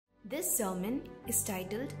This sermon is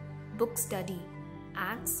titled Book Study,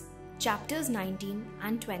 Acts chapters 19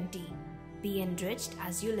 and 20. Be enriched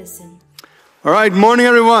as you listen. All right, morning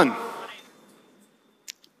everyone.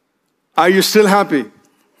 Are you still happy?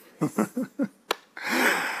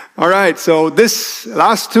 All right, so this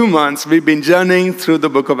last 2 months we've been journeying through the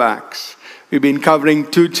book of Acts. We've been covering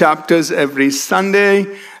 2 chapters every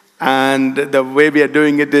Sunday, and the way we are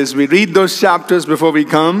doing it is we read those chapters before we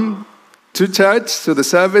come to church, to the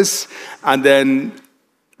service, and then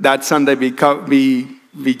that Sunday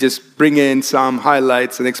we just bring in some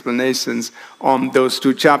highlights and explanations on those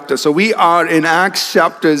 2 chapters. So we are in Acts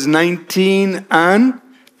chapters 19 and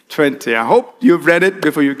 20. I hope you've read it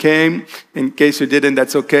before you came. In case you didn't,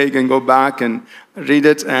 that's okay. You can go back and read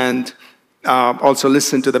it and also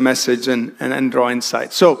listen to the message and draw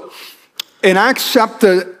insight. So in Acts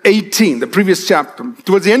chapter 18, the previous chapter,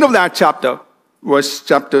 towards the end of that chapter,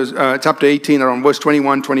 chapter 18, around verse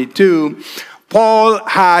 21, 22, Paul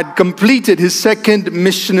had completed his second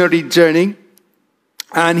missionary journey,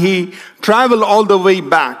 and he traveled all the way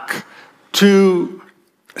back to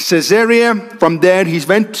Caesarea. From there, he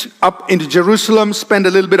went up into Jerusalem, spent a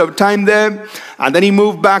little bit of time there, and then he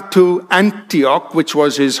moved back to Antioch, which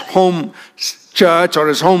was his home church or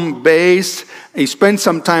his home base. He spent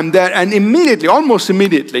some time there, and almost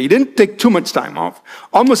immediately, he didn't take too much time off.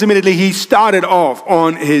 Almost immediately, he started off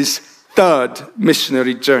on his third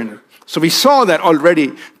missionary journey. So we saw that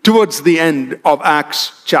already towards the end of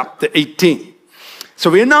Acts chapter 18. So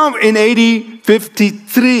we are now in AD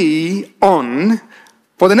 53 on.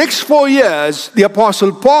 For the next 4 years, the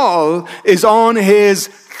Apostle Paul is on his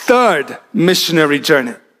third missionary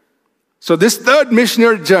journey. So this third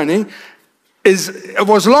missionary journey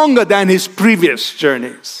was longer than his previous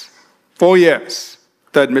journeys. 4 years,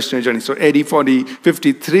 third missionary journey. So AD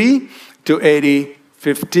 53 to AD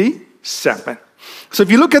 57. So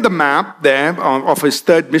if you look at the map there of his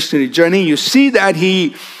third missionary journey, you see that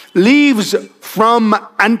he leaves from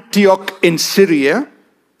Antioch in Syria,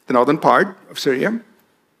 the northern part of Syria.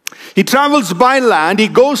 He travels by land. He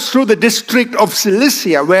goes through the district of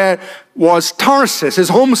Cilicia, where was Tarsus, his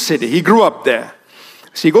home city. He grew up there.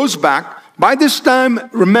 So he goes back. By this time,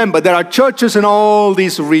 remember, there are churches in all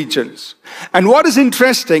these regions. And what is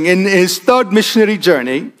interesting in his third missionary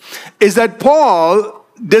journey is that Paul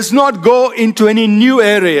does not go into any new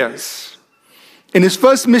areas. In his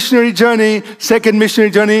first missionary journey, second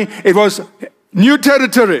missionary journey, it was new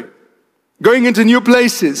territory, going into new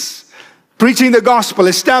places, preaching the gospel,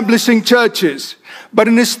 establishing churches. But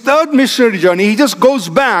in his third missionary journey, he just goes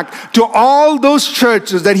back to all those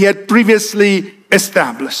churches that he had previously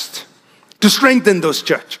established to strengthen those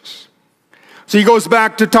churches. So he goes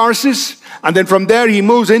back to Tarsus, and then from there he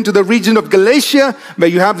moves into the region of Galatia, where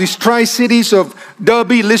you have these tri-cities of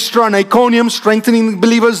Derbe, Lystra, and Iconium, strengthening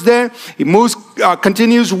believers there. He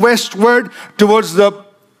continues westward towards the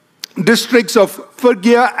districts of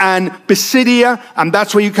Phrygia and Pisidia, and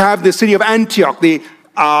that's where you have the city of Antioch, the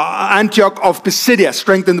Antioch of Pisidia,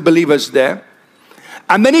 strengthen the believers there.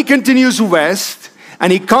 And then he continues west,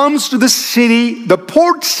 and he comes to the city, the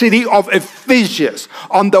port city of Ephesus,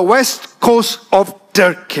 on the west coast of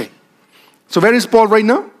Turkey. So where is Paul right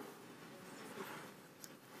now?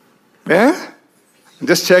 Where?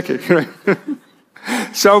 Just checking.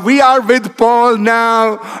 So we are with Paul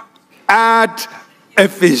now at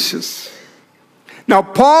Ephesus. Now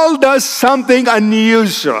Paul does something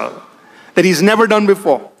unusual that he's never done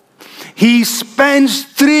before. He spends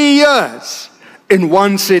 3 years in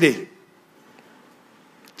one city.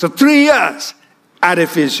 So 3 years at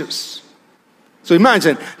Ephesus. So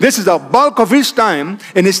imagine, this is the bulk of his time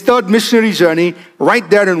in his third missionary journey, right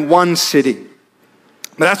there in one city.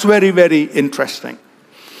 But that's very, very interesting.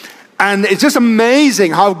 And it's just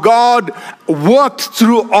amazing how God worked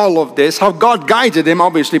through all of this, how God guided him.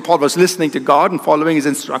 Obviously, Paul was listening to God and following his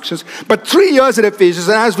instructions. But 3 years at Ephesus,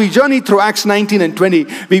 and as we journey through Acts 19 and 20,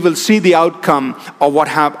 we will see the outcome of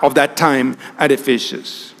of that time at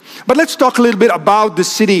Ephesus. But let's talk a little bit about the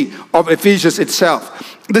city of Ephesus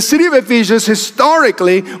itself. The city of Ephesus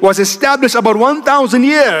historically was established about 1,000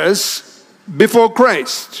 years before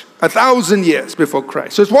Christ. 1,000 years before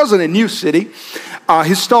Christ. So it wasn't a new city.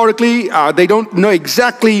 Historically, they don't know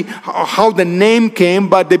exactly how the name came,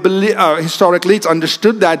 but they believe, historically it's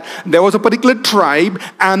understood that there was a particular tribe,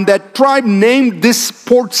 and that tribe named this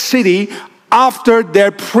port city after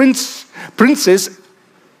their princess,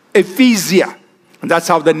 Ephesia. And that's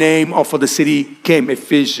how the name for the city came,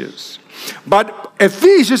 Ephesus. But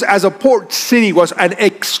Ephesus as a port city was an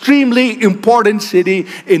extremely important city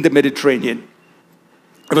in the Mediterranean.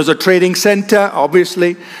 It was a trading center,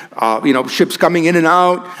 obviously, ships coming in and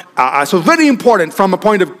out. So very important from a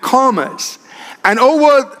point of commerce. And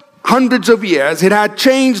over hundreds of years, it had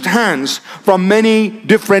changed hands from many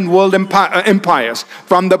different world empires,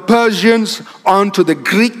 from the Persians on to the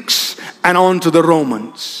Greeks and on to the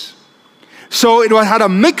Romans. So it had a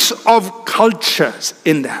mix of cultures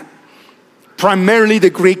in that, primarily the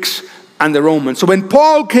Greeks and the Romans. So when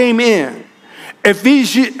Paul came in,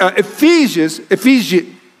 Ephesus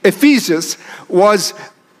was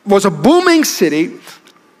a booming city,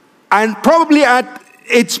 and probably at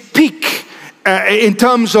its peak in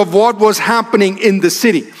terms of what was happening in the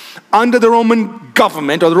city. Under the Roman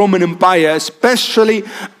government or the Roman Empire, especially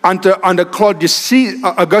under Claudius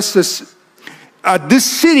Augustus, this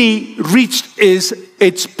city reached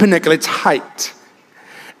its pinnacle, its height.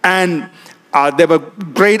 And there were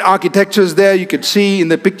great architectures there. You could see in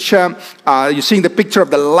the picture, you're seeing the picture of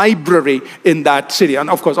the library in that city. And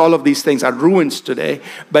of course, all of these things are ruins today.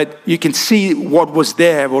 But you can see what was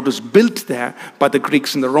there, what was built there by the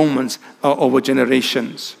Greeks and the Romans over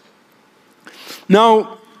generations.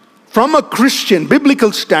 Now, from a Christian,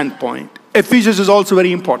 biblical standpoint, Ephesus is also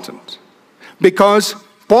very important. Because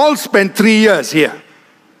Paul spent 3 years here.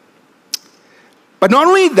 But not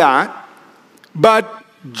only that, but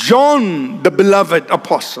John, the beloved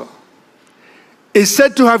apostle, is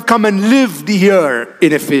said to have come and lived here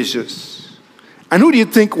in Ephesus. And who do you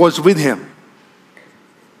think was with him?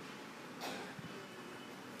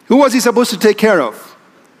 Who was he supposed to take care of?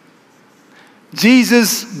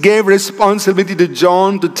 Jesus gave responsibility to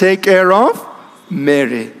John to take care of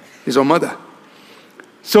Mary, his own mother.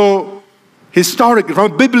 So, historically,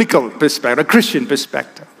 from a biblical perspective, a Christian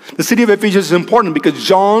perspective, the city of Ephesus is important because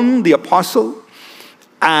John, the apostle,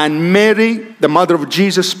 and Mary, the mother of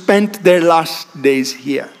Jesus, spent their last days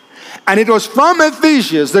here. And it was from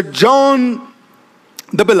Ephesus that John,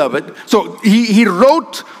 the beloved, so he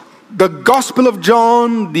wrote the Gospel of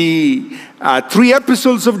John, the 3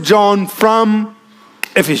 epistles of John from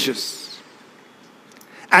Ephesus.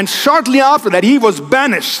 And shortly after that, he was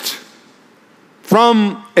banished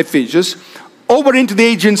from Ephesus over into the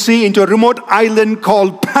agency, into a remote island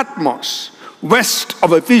called Patmos, west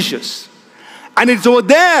of Ephesus. And it's over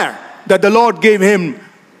there that the Lord gave him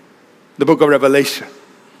the book of Revelation.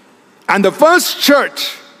 And the first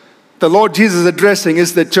church the Lord Jesus is addressing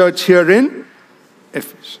is the church here in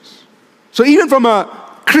Ephesus. So even from a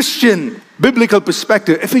Christian biblical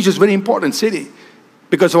perspective, Ephesus is a very important city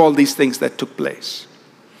because of all these things that took place.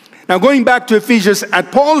 Now going back to Ephesus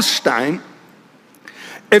at Paul's time,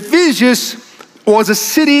 Ephesus was a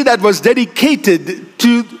city that was dedicated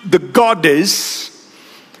to the goddess.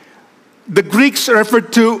 The Greeks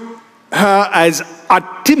referred to her as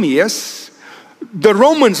Artemis. The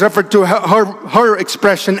Romans referred to her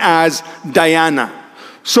expression as Diana.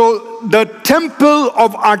 So the temple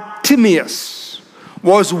of Artemis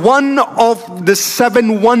was one of the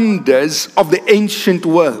 7 wonders of the ancient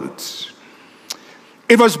world.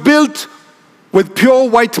 It was built with pure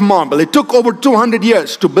white marble. It took over 200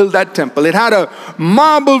 years to build that temple. It had a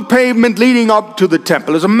marble pavement leading up to the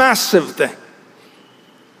temple. It was a massive thing.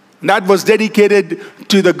 That was dedicated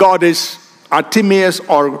to the goddess Artemis,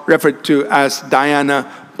 or referred to as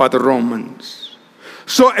Diana by the Romans.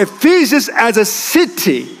 So Ephesus as a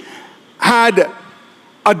city had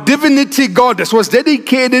a divinity goddess, was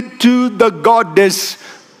dedicated to the goddess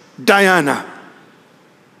Diana.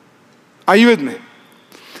 Are you with me?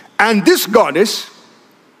 And this goddess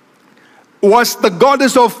was the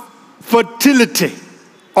goddess of fertility,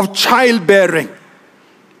 of childbearing.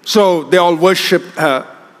 So they all worshipped her.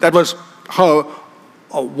 That was her,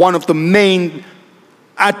 one of the main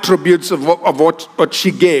attributes of what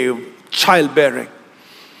she gave, childbearing.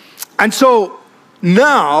 And so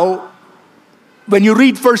now, when you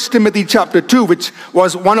read 1 Timothy chapter 2, which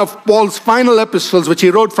was one of Paul's final epistles, which he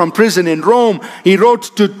wrote from prison in Rome, he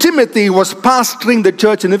wrote to Timothy, who was pastoring the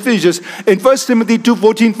church in Ephesus. In 1 Timothy 2,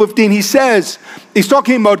 14, 15, he says, he's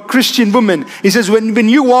talking about Christian women. He says, when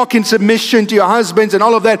you walk in submission to your husbands and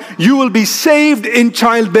all of that, you will be saved in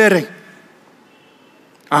childbearing.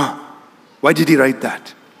 Why did he write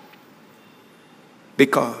that?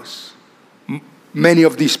 Because many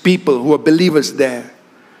of these people who were believers there,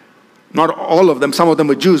 not all of them, some of them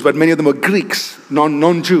were Jews, but many of them were Greeks,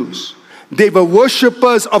 non-Jews. They were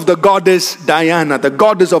worshippers of the goddess Diana, the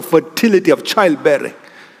goddess of fertility, of childbearing.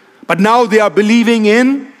 But now they are believing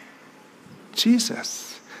in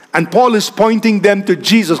Jesus. And Paul is pointing them to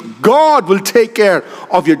Jesus. God will take care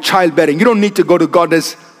of your childbearing. You don't need to go to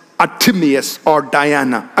goddess Artemis or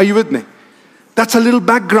Diana. Are you with me? That's a little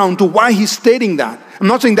background to why he's stating that. I'm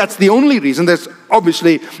not saying that's the only reason. There's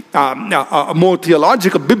obviously a more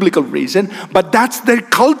theological, biblical reason, but that's the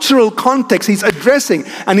cultural context he's addressing.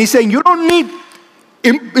 And he's saying, you don't need,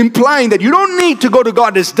 implying that you don't need to go to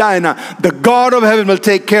goddess Diana. The God of heaven will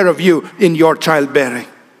take care of you in your childbearing.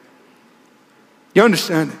 You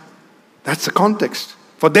understand? That's the context.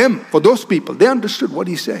 For them, for those people, they understood what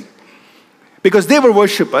he's saying. Because they were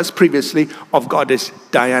worshippers previously of goddess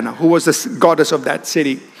Diana, who was the goddess of that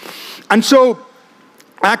city. And so,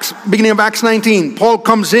 beginning of Acts 19, Paul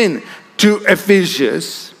comes in to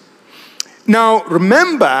Ephesus. Now,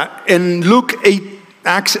 remember in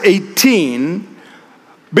Acts 18,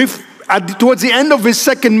 towards the end of his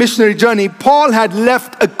second missionary journey, Paul had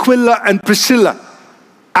left Aquila and Priscilla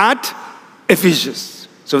at Ephesus.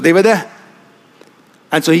 So they were there.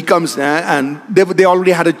 And so he comes there, and they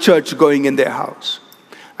already had a church going in their house.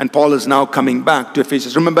 And Paul is now coming back to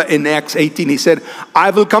Ephesus. Remember in Acts 18, he said,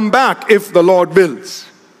 I will come back if the Lord wills.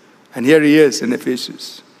 And here he is in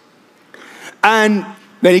Ephesus. And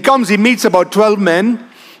when he comes, he meets about 12 men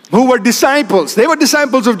who were disciples. They were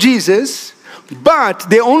disciples of Jesus, but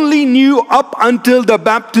they only knew up until the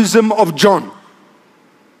baptism of John.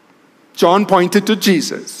 John pointed to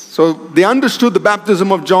Jesus. So they understood the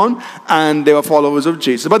baptism of John and they were followers of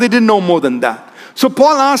Jesus. But they didn't know more than that. So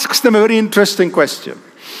Paul asks them a very interesting question.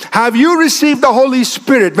 Have you received the Holy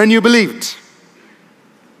Spirit when you believed?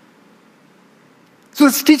 So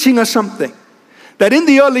it's teaching us something. That in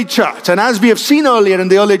the early church, and as we have seen earlier in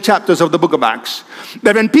the early chapters of the book of Acts,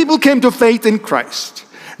 that when people came to faith in Christ,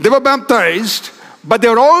 they were baptized, but they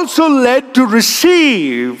were also led to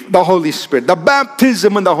receive the Holy Spirit, the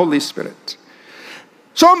baptism in the Holy Spirit.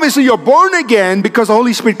 So obviously you're born again because the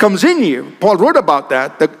Holy Spirit comes in you. Paul wrote about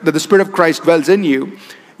that the Spirit of Christ dwells in you.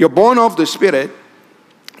 You're born of the Spirit.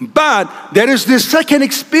 But there is this second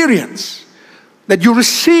experience that you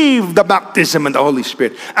receive the baptism in the Holy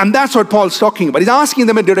Spirit. And that's what Paul's talking about. He's asking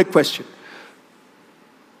them a direct question.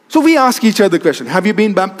 So we ask each other the question, have you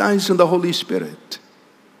been baptized in the Holy Spirit?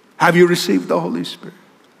 Have you received the Holy Spirit?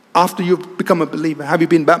 After you've become a believer, have you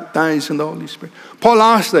been baptized in the Holy Spirit? Paul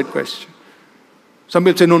asked that question. Some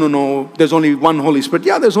people say, no, there's only one Holy Spirit.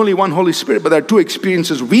 Yeah, there's only one Holy Spirit, but there are two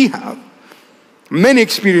experiences we have. Many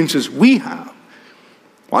experiences we have.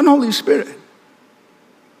 One Holy Spirit.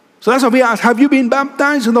 So that's why we ask, have you been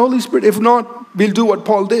baptized in the Holy Spirit? If not, we'll do what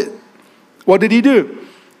Paul did. What did he do?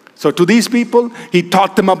 So to these people, he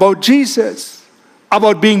taught them about Jesus,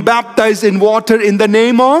 about being baptized in water in the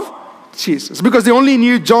name of Jesus, because they only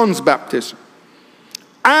knew John's baptism.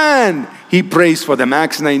 And he prays for them,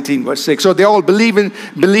 Acts 19 verse 6. So they all believe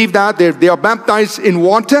that they are baptized in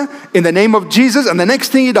water in the name of Jesus. And the next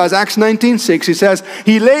thing he does, Acts 19:6, he says,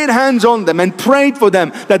 he laid hands on them and prayed for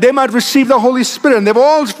them that they might receive the Holy Spirit. And they were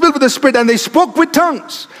all filled with the Spirit and they spoke with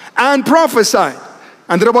tongues and prophesied.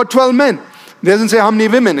 And there were about 12 men. It doesn't say how many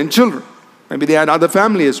women and children. Maybe they had other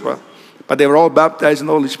family as well. But they were all baptized in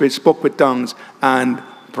the Holy Spirit, spoke with tongues and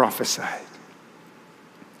prophesied.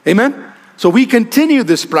 Amen? So we continue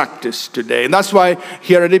this practice today. And that's why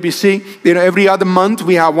here at ABC, every other month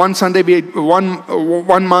we have one Sunday,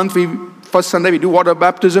 first Sunday we do water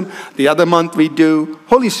baptism. The other month we do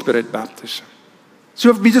Holy Spirit baptism.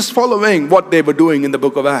 So we're just following what they were doing in the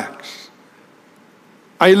book of Acts.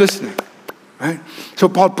 Are you listening? Right? So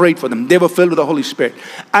Paul prayed for them. They were filled with the Holy Spirit.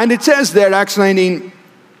 And it says there, Acts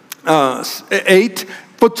 19:8,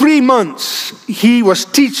 for 3 months, he was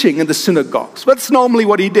teaching in the synagogues. That's normally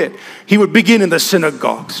what he did. He would begin in the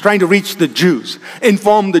synagogues, trying to reach the Jews,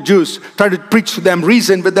 inform the Jews, try to preach to them,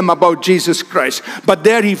 reason with them about Jesus Christ. But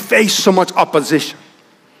there he faced so much opposition.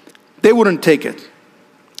 They wouldn't take it.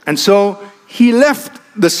 And so he left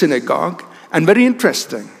the synagogue, and very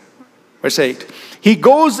interesting, verse 8, he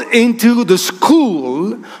goes into the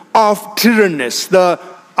school of Tyrannus, the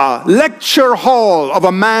lecture hall of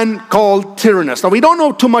a man called Tyrannus. Now we don't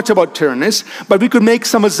know too much about Tyrannus, but we could make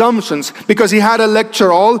some assumptions. Because he had a lecture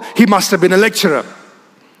hall, he must have been a lecturer.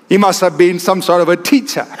 He must have been some sort of a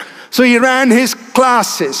teacher. So he ran his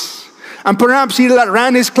classes. And perhaps he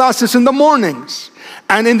ran his classes in the mornings.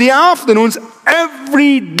 And in the afternoons,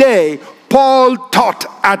 every day, Paul taught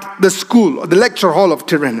at the school, the lecture hall of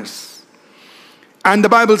Tyrannus. And the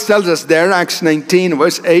Bible tells us there, Acts 19,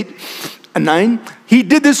 verse 8 and 9, he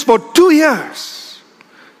did this for 2 years.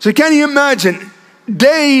 So can you imagine,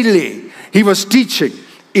 daily he was teaching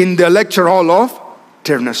in the lecture hall of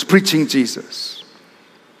Tyrannus, preaching Jesus.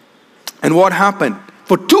 And what happened?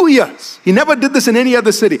 For 2 years, he never did this in any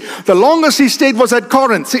other city. The longest he stayed was at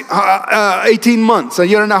Corinth, 18 months, a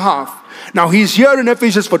year and a half. Now he's here in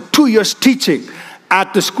Ephesus for 2 years teaching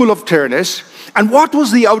at the school of Tyrannus. And what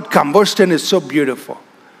was the outcome? Verse 10 is so beautiful.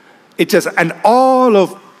 It says, and all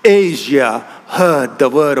of Asia heard the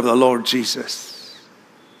word of the Lord Jesus.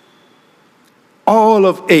 All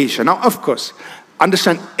of Asia. Now, of course,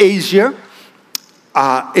 understand Asia,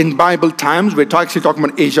 in Bible times, we're actually talking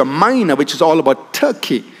about Asia Minor, which is all about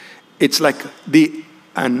Turkey. It's like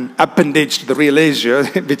an appendage to the real Asia,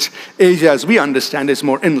 which Asia, as we understand, is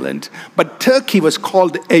more inland. But Turkey was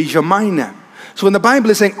called Asia Minor. So when the Bible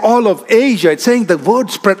is saying all of Asia, it's saying the word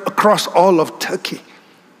spread across all of Turkey.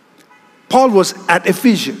 Paul was at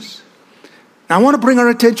Ephesus. Now I want to bring our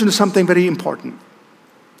attention to something very important.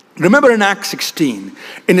 Remember in Acts 16,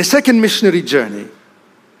 in the second missionary journey,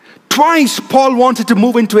 twice Paul wanted to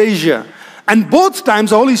move into Asia. And both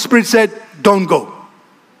times the Holy Spirit said, don't go.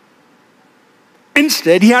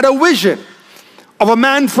 Instead, he had a vision of a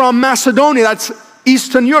man from Macedonia, that's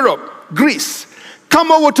Eastern Europe, Greece.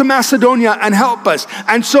 Come over to Macedonia and help us.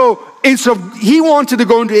 And so instead of he wanted to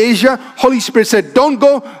go into Asia, Holy Spirit said, don't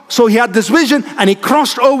go. So he had this vision and he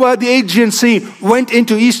crossed over the Aegean Sea, went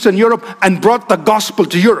into Eastern Europe and brought the gospel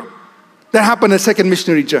to Europe. That happened in the second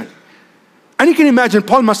missionary journey. And you can imagine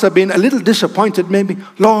Paul must have been a little disappointed maybe.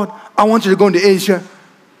 Lord, I want you to go into Asia.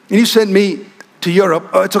 And you sent me to Europe.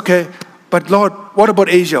 Oh, it's okay. But Lord, what about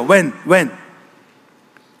Asia? When?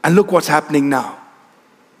 And look what's happening now.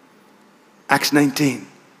 Acts 19,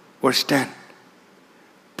 verse 10.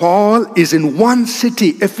 Paul is in one city,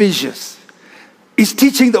 Ephesus. He's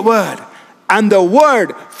teaching the word. And the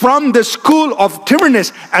word from the school of Tyrannus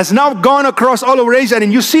has now gone across all over Asia.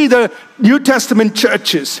 And you see the New Testament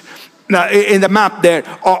churches in the map there,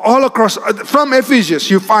 all across, from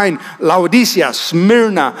Ephesus, you find Laodicea,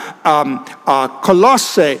 Smyrna,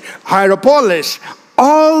 Colossae, Hierapolis,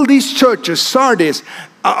 all these churches, Sardis,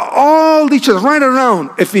 all these churches right around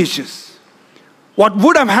Ephesus. What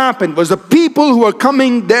would have happened was the people who were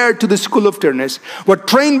coming there to the school of Tyrannus were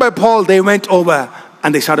trained by Paul. They went over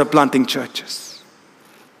and they started planting churches.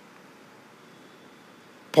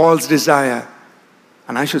 Paul's desire,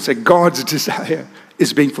 and I should say God's desire,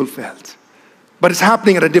 is being fulfilled. But it's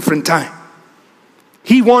happening at a different time.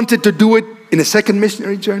 He wanted to do it in a second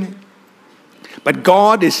missionary journey. But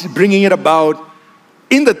God is bringing it about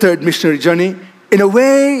in the third missionary journey in a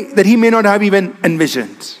way that he may not have even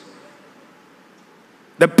envisioned.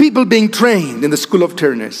 The people being trained in the school of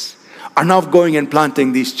Tyrannus are now going and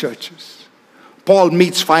planting these churches. Paul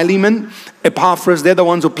meets Philemon, Epaphras, they're the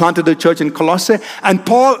ones who planted the church in Colossae. And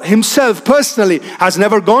Paul himself personally has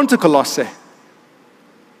never gone to Colossae.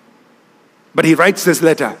 But he writes this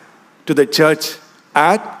letter to the church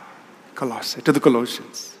at Colossae, to the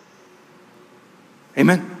Colossians.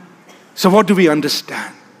 Amen. So what do we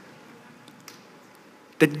understand?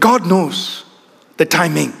 That God knows the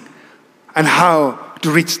timing and how to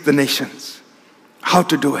reach the nations, how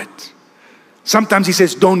to do it. Sometimes he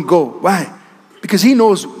says, don't go. Why? Because he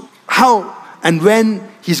knows how and when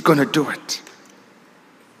he's going to do it.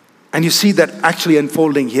 And you see that actually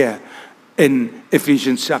unfolding here in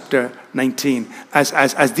Ephesians chapter 19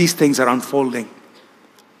 as these things are unfolding.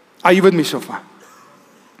 Are you with me so far?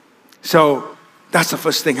 So that's the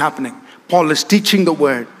first thing happening. Paul is teaching the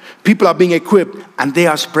word. People are being equipped and they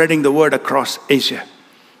are spreading the word across Asia.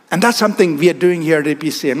 And that's something we are doing here at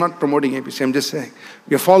APC. I'm not promoting APC, I'm just saying.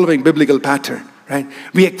 We are following biblical pattern, right?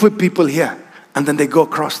 We equip people here and then they go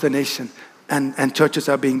across the nation. And churches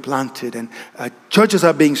are being planted and churches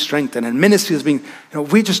are being strengthened and ministry is being,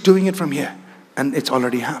 we're just doing it from here and it's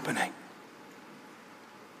already happening.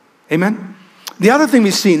 Amen? The other thing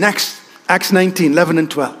we see next, Acts 19, 11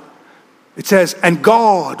 and 12. It says, and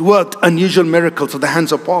God worked unusual miracles with the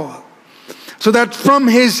hands of Paul, so that from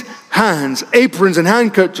his hands, aprons and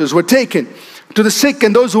handkerchiefs were taken to the sick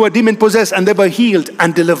and those who were demon possessed, and they were healed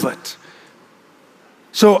and delivered.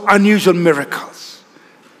 So unusual miracles.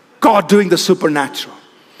 God doing the supernatural.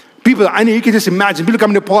 People, I know you can just imagine, people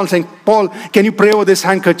coming to Paul and saying, Paul, can you pray over this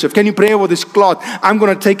handkerchief? Can you pray over this cloth? I'm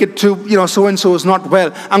going to take it to, so-and-so is not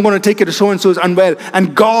well. I'm going to take it to so-and-so is unwell.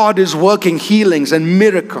 And God is working healings and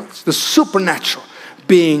miracles. The supernatural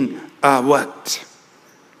being worked.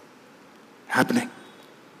 Happening.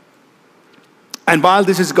 And while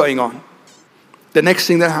this is going on, the next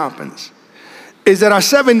thing that happens is there are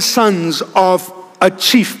 7 sons of a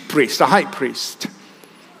chief priest, a high priest.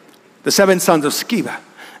 The 7 sons of Sceva.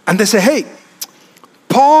 And they say, hey,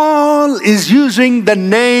 Paul is using the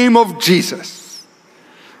name of Jesus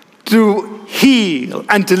to heal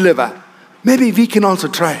and deliver. Maybe we can also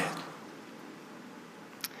try it.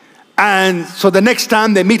 And so the next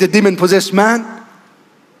time they meet a demon-possessed man,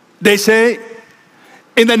 they say,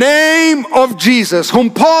 in the name of Jesus, whom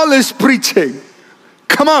Paul is preaching,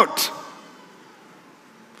 come out.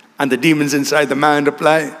 And the demons inside the man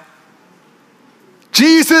reply,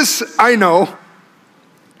 Jesus, I know.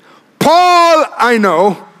 Paul, I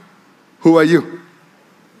know. Who are you?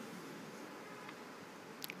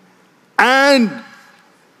 And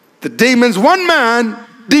the demons, one man,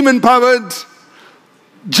 demon-powered,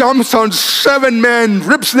 jumps on 7 men,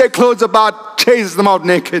 rips their clothes apart, chases them out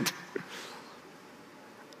naked.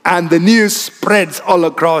 And the news spreads all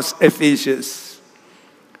across Ephesus.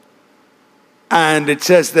 And it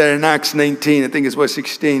says there in Acts 19, I think it's verse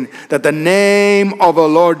 16, that the name of our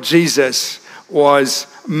Lord Jesus was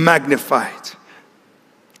magnified.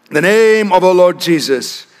 The name of our Lord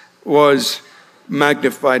Jesus was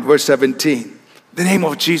magnified. Verse 17, the name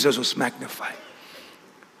of Jesus was magnified.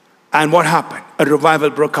 And what happened? A revival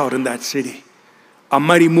broke out in that city. A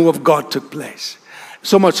mighty move of God took place.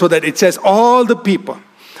 So much so that it says all the people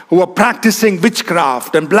who were practicing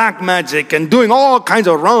witchcraft and black magic and doing all kinds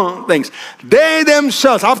of wrong things, they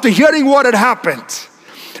themselves, after hearing what had happened,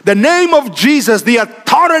 the name of Jesus, the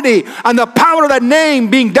authority and the power of that name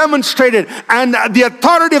being demonstrated, and the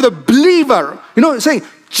authority of the believer, saying,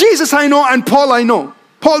 Jesus I know and Paul I know.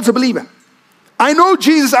 Paul's a believer. I know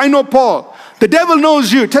Jesus, I know Paul. The devil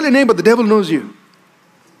knows you. Tell your neighbor, the devil knows you.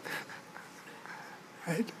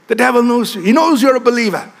 Right? The devil knows you. He knows you're a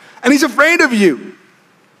believer. And he's afraid of you.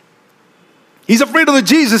 He's afraid of the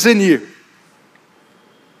Jesus in you.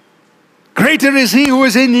 Greater is he who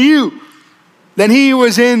is in you than he who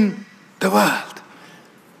is in the world.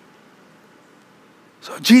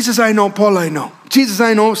 So Jesus I know, Paul I know. Jesus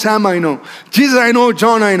I know, Sam I know. Jesus I know,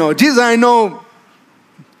 John I know. Jesus I know,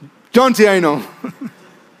 John C I know.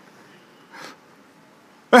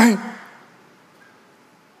 Right?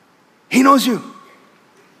 He knows you.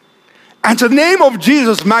 And so the name of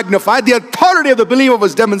Jesus magnified, the authority of the believer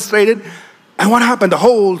was demonstrated. And what happened? The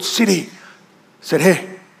whole city said, hey,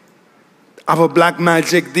 our black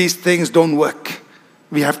magic, these things don't work.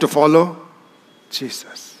 We have to follow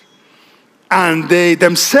Jesus. And they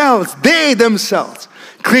themselves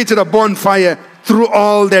created a bonfire through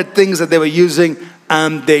all their things that they were using,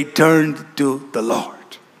 and they turned to the Lord.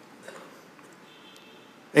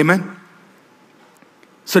 Amen.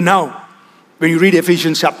 So now, when you read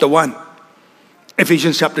Ephesians chapter 1,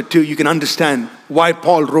 Ephesians chapter 2, you can understand why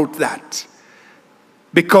Paul wrote that.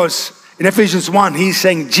 Because in Ephesians 1, he's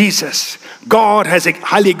saying Jesus, God has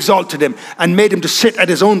highly exalted him and made him to sit at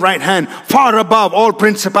his own right hand, far above all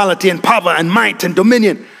principality and power and might and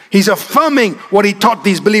dominion. He's affirming what he taught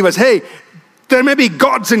these believers. Hey, there may be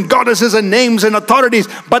gods and goddesses and names and authorities,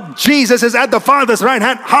 but Jesus is at the Father's right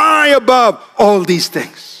hand, high above all these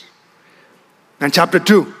things. And chapter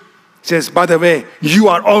 2 says, by the way, you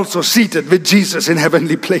are also seated with Jesus in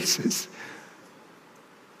heavenly places.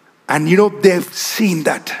 And they've seen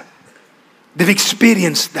that. They've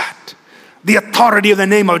experienced that. The authority of the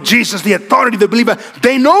name of Jesus, the authority of the believer,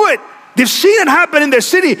 they know it. They've seen it happen in their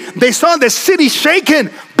city. They saw their city shaken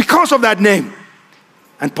because of that name.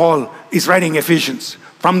 And Paul is writing Ephesians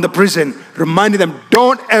from the prison, reminding them,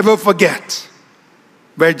 don't ever forget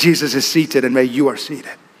where Jesus is seated and where you are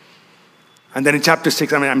seated. And then in chapter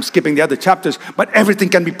 6, I'm skipping the other chapters, but everything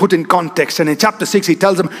can be put in context. And in chapter 6, he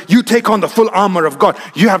tells them, you take on the full armor of God.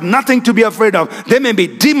 You have nothing to be afraid of. There may be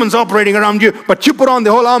demons operating around you, but you put on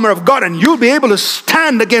the whole armor of God and you'll be able to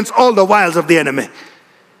stand against all the wiles of the enemy.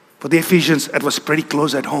 For the Ephesians, it was pretty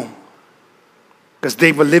close at home, because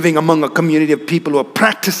they were living among a community of people who are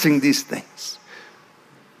practicing these things.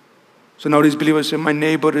 So now these believers say, my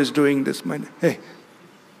neighbor is doing this. Hey,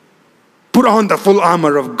 put on the full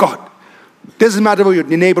armor of God. Doesn't matter what your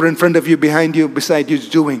neighbor in front of you, behind you, beside you is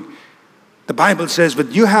doing. The Bible says that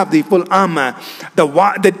you have the full armor,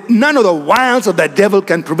 that none of the wiles of the devil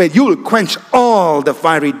can prevail. You will quench all the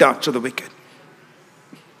fiery darts of the wicked.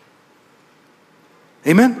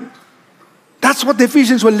 Amen? That's what the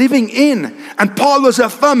Ephesians were living in. And Paul was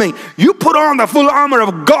affirming, you put on the full armor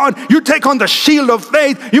of God, you take on the shield of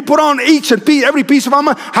faith, you put on every piece of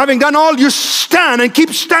armor. Having done all, you stand and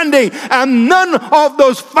keep standing, and none of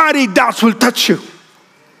those fiery darts will touch you.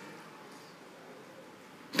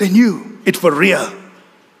 They knew it for real.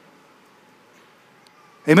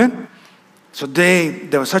 Amen? So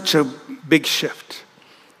there was such a big shift.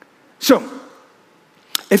 So,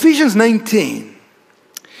 Ephesians 19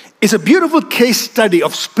 is a beautiful case study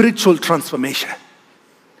of spiritual transformation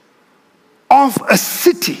of a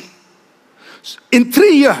city. In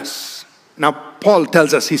 3 years, now Paul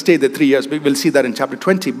tells us he stayed there 3 years, we will see that in chapter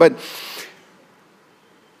 20, but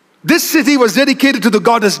this city was dedicated to the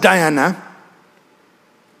goddess Diana.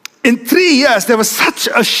 In 3 years, there was such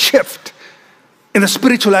a shift in the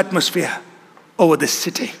spiritual atmosphere over this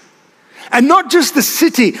city. And not just the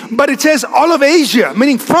city, but it says all of Asia,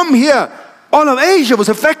 meaning from here, all of Asia was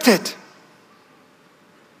affected.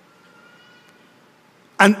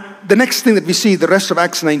 And the next thing that we see, the rest of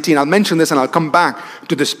Acts 19, I'll mention this and I'll come back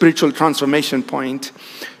to the spiritual transformation point.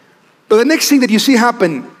 But the next thing that you see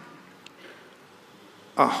happen,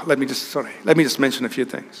 let me just mention a few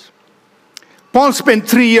things. Paul spent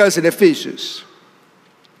 3 years in Ephesus.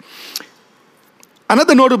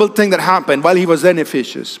 Another notable thing that happened while he was in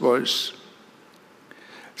Ephesus was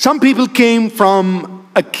some people came from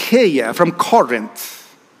Achaia, from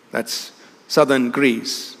Corinth, that's southern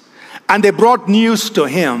Greece, and they brought news to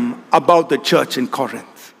him about the church in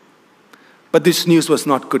Corinth. But this news was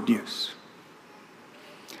not good news.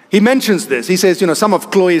 He mentions this. He says, some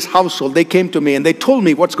of Chloe's household, they came to me and they told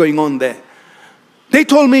me what's going on there. They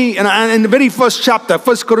told me, and in the very first chapter,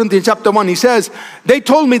 1 Corinthians chapter 1, he says, they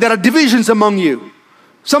told me there are divisions among you.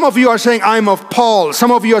 Some of you are saying, I'm of Paul.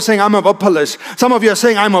 Some of you are saying, I'm of Apollos. Some of you are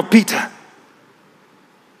saying, I'm of Peter.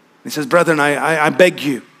 He says, brethren, I beg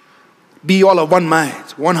you, be all of one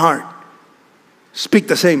mind, one heart. Speak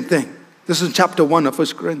the same thing. This is chapter 1 of 1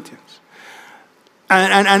 Corinthians.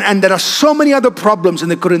 And there are so many other problems in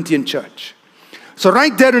the Corinthian church. So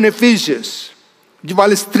right there in Ephesians, while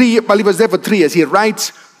he was there for 3 years, he writes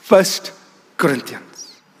 1 Corinthians.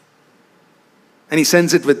 And he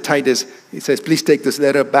sends it with Titus. He says, please take this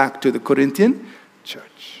letter back to the Corinthian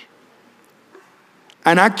church.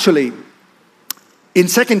 And actually, in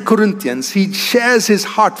 2 Corinthians, he shares his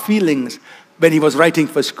heart feelings when he was writing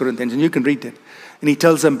 1 Corinthians. And you can read it. And he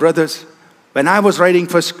tells them, brothers, when I was writing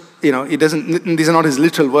these are not his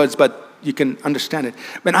literal words, but you can understand it.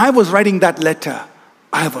 When I was writing that letter,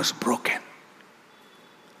 I was broken.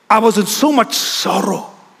 I was in so much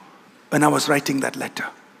sorrow when I was writing that letter.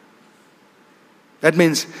 That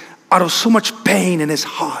means out of so much pain in his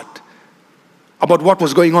heart about what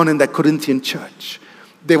was going on in that Corinthian church.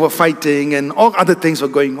 They were fighting and all other things were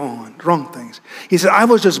going on, wrong things. He said, I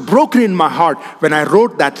was just broken in my heart when I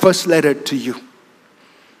wrote that first letter to you.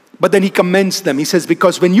 But then he commends them. He says,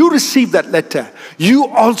 because when you received that letter, you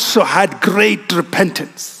also had great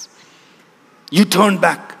repentance. You turned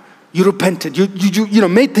back. You repented. You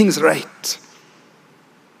made things right.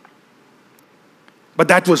 But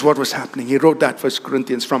that was what was happening. He wrote that 1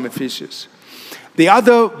 Corinthians from Ephesians. The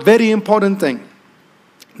other very important thing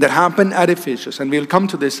that happened at Ephesus, and we'll come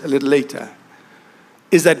to this a little later,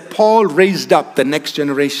 is that Paul raised up the next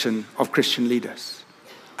generation of Christian leaders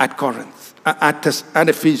at Corinth, at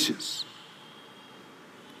Ephesus.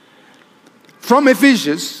 From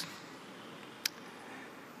Ephesus,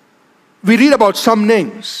 we read about some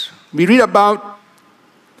names. We read about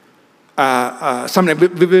some names.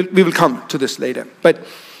 We will come to this later. But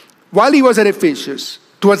while he was at Ephesus,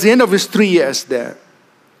 towards the end of his 3 years there,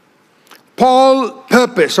 Paul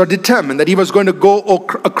purposed or determined that he was going to go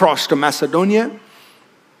across to Macedonia,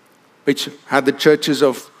 which had the churches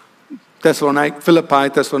of Philippi,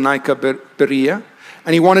 Thessalonica, Berea.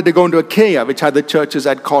 And he wanted to go into Achaia, which had the churches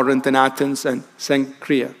at Corinth and Athens and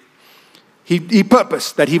Cenchrea. He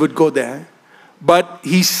purposed that he would go there. But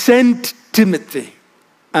he sent Timothy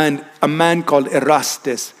and a man called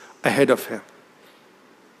Erastus ahead of him.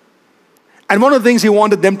 And one of the things he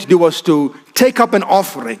wanted them to do was to take up an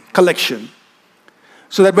offering, collection,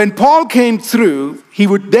 so that when Paul came through, he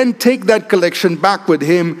would then take that collection back with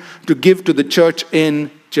him to give to the church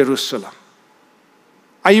in Jerusalem.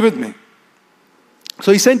 Are you with me?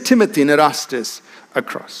 So he sent Timothy and Erastus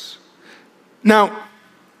across. Now,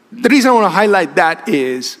 the reason I want to highlight that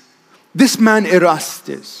is this man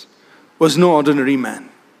Erastus was no ordinary man.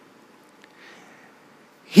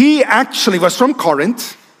 He actually was from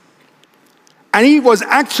Corinth, and he was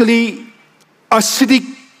actually a city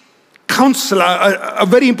councilor, a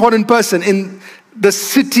very important person in the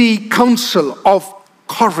city council of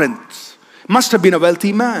Corinth. Must have been a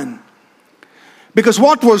wealthy man. Because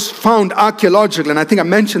what was found archaeologically, and I think I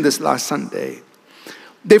mentioned this last Sunday,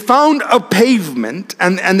 they found a pavement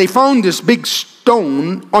and they found this big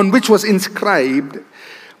stone on which was inscribed,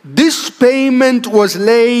 this payment was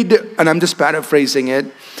laid, and I'm just paraphrasing it,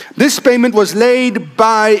 this payment was laid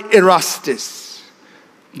by Erastus,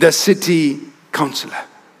 the city councillor.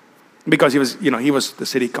 Because he was the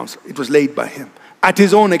city councillor. It was laid by him at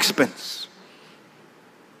his own expense.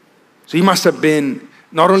 So he must have been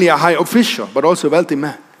not only a high official, but also a wealthy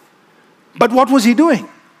man. But what was he doing?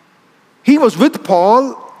 He was with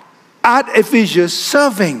Paul at Ephesus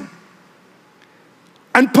serving.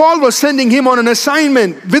 And Paul was sending him on an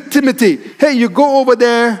assignment with Timothy. Hey, you go over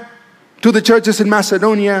there to the churches in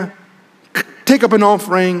Macedonia, take up an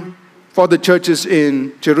offering for the churches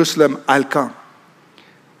in Jerusalem, I'll come.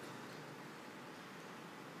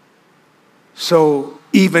 So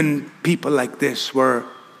even people like this were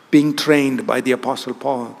being trained by the Apostle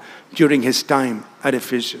Paul during his time at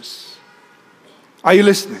Ephesus. Are you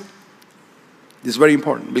listening? This is very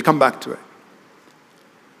important. We'll come back to it.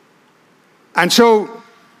 And so,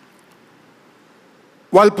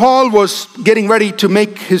 while Paul was getting ready to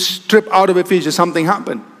make his trip out of Ephesus, something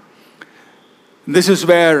happened. This is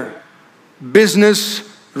where business,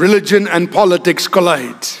 religion, and politics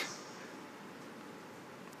collide.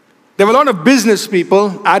 There were a lot of business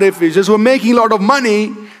people at Ephesus who were making a lot of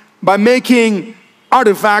money by making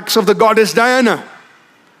artifacts of the goddess Diana.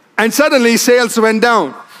 And suddenly sales went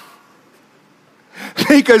down.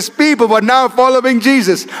 Because people were now following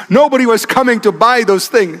Jesus. Nobody was coming to buy those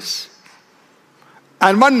things.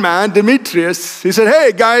 And one man, Demetrius, he said,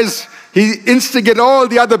 hey guys, he instigated all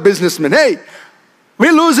the other businessmen. Hey,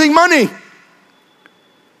 we're losing money.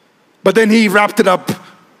 But then he wrapped it up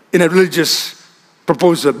in a religious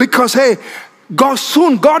proposal. Because, hey,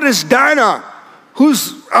 goddess Diana,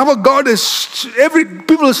 who's our goddess,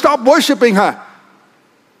 people will stop worshiping her.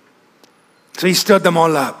 So he stirred them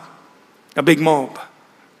all up. A big mob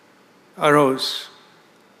arose.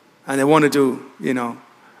 And they wanted to,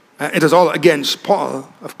 it was all against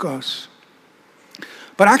Paul, of course.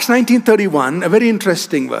 But Acts 19:31, a very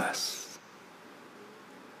interesting verse.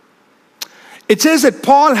 It says that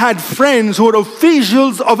Paul had friends who were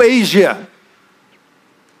officials of Asia.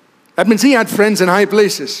 That means he had friends in high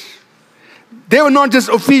places. They were not just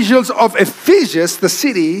officials of Ephesus, the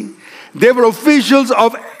city. They were officials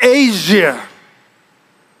of Asia.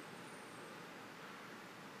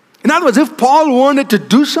 In other words, if Paul wanted to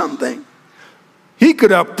do something, he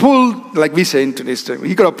could have pulled, like we say in today's time,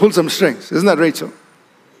 he could have pulled some strings. Isn't that Raichur?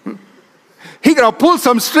 He could have pulled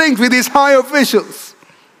some strings with these high officials.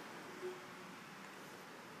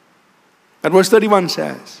 And verse 31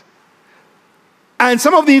 says, and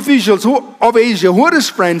some of the officials of Asia who were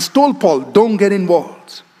his friends told Paul, don't get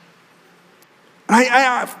involved.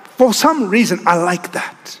 And for some reason, I like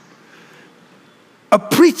that. A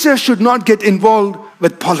preacher should not get involved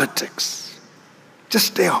with politics. Just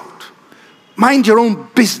stay out. Mind your own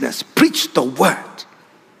business. Preach the word.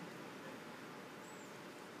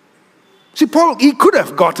 See, Paul, he could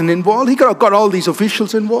have gotten involved. He could have got all these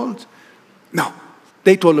officials involved. No.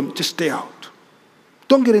 They told him, just stay out.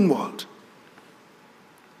 Don't get involved.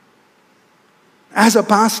 As a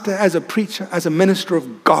pastor, as a preacher, as a minister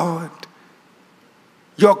of God,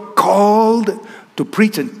 you're called to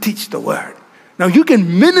preach and teach the word. Now you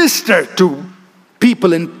can minister to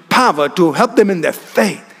people in power to help them in their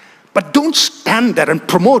faith, but don't stand there and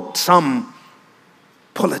promote some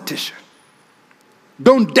politician.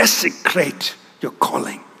 Don't desecrate your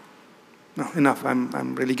calling. No, enough.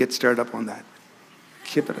 I'm really get stirred up on that.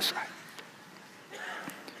 Keep it aside.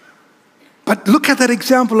 But look at that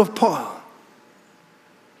example of Paul.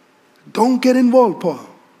 Don't get involved, Paul.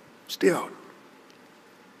 Stay out.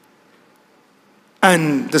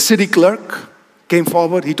 And the city clerk came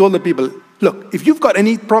forward. He told the people, look, if you've got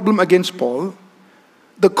any problem against Paul,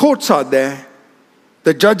 the courts are there.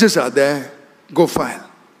 The judges are there. Go file.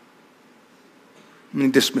 And he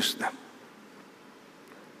dismissed them.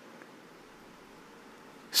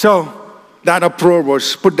 So that uproar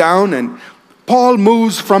was put down, and Paul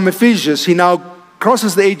moves from Ephesus. He now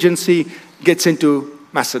crosses the agency, gets into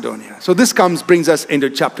Macedonia. So this brings us into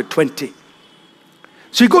chapter 20.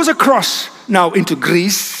 So he goes across now into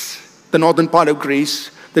Greece, the northern part of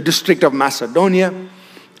Greece, the district of Macedonia,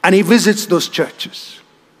 and he visits those churches.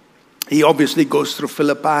 He obviously goes through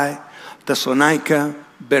Philippi, Thessalonica,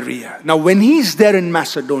 Berea. Now when he's there in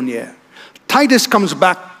Macedonia, Titus comes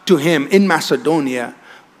back to him in Macedonia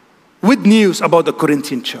with news about the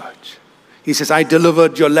Corinthian church. He says, I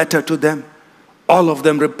delivered your letter to them. All of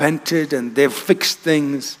them repented and they've fixed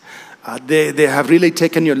things. They have really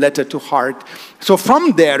taken your letter to heart. So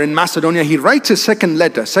from there in Macedonia, he writes his second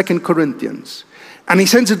letter, 2 Corinthians. And he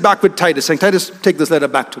sends it back with Titus, saying, Titus, take this letter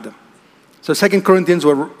back to them. So 2 Corinthians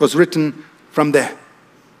was written from there,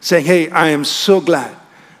 saying, hey, I am so glad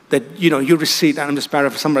that you received, and I'm just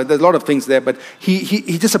paraphrasing, there's a lot of things there, but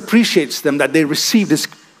he just appreciates them that they received this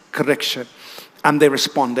correction and they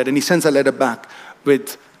responded. And he sends a letter back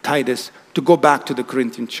with Titus to go back to the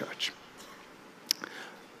Corinthian church.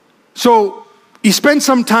 So he spent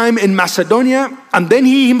some time in Macedonia, and then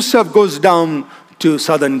he himself goes down to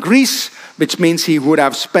southern Greece, which means he would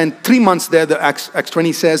have spent 3 months there. The Acts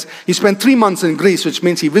 20 says he spent 3 months in Greece, which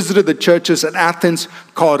means he visited the churches at Athens,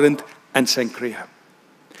 Corinth, and Cenchrea.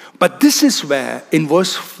 But this is where, in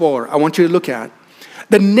verse 4, I want you to look at,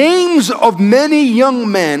 the names of many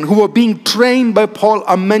young men who were being trained by Paul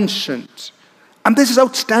are mentioned. And this is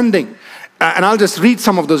outstanding. And I'll just read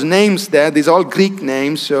some of those names there. These are all Greek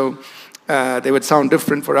names, so they would sound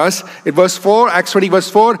different for us. In verse 4, Acts 20, verse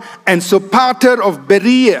 4, and Sopater of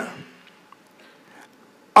Berea,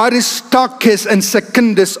 Aristarchus and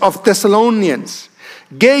Secundus of Thessalonians,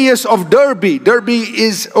 Gaius of Derbe. Derbe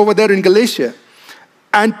is over there in Galatia.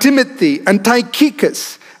 And Timothy and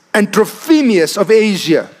Tychicus and Trophimus of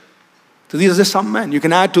Asia. So these are just some men. You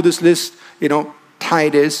can add to this list,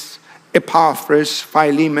 Titus, Epaphras,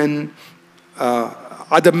 Philemon,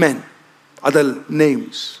 other men, other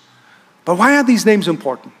names. But why are these names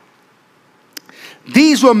important?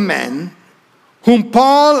 These were men whom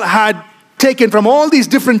Paul had taken from all these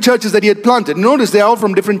different churches that he had planted. Notice they're all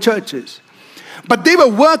from different churches. But they were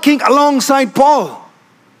working alongside Paul.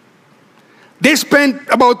 They spent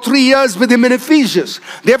about 3 years with him in Ephesus.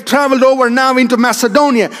 They have traveled over now into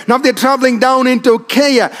Macedonia. Now they're traveling down into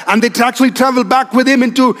Achaia. And they actually traveled back with him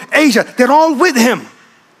into Asia. They're all with him.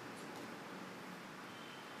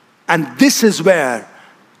 And this is where,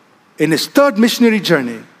 in his third missionary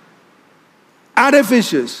journey, at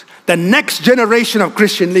Ephesus, the next generation of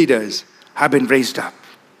Christian leaders have been raised up.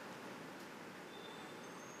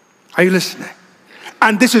 Are you listening?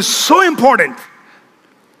 And this is so important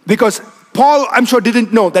because Paul, I'm sure,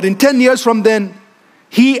 didn't know that in 10 years from then,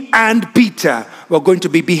 he and Peter were going to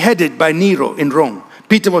be beheaded by Nero in Rome.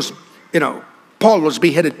 Paul was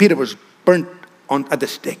beheaded. Peter was burnt at the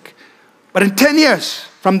stake. But in 10 years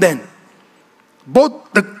from then,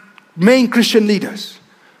 both the main Christian leaders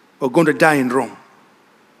were going to die in Rome.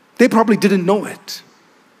 They probably didn't know it.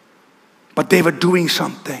 But they were doing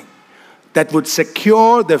something that would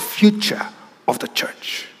secure the future of the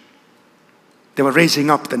church. They were raising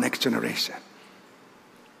up the next generation.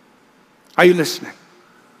 Are you listening?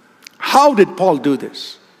 How did Paul do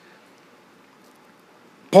this?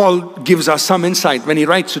 Paul gives us some insight when he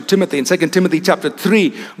writes to Timothy in 2 Timothy chapter 3,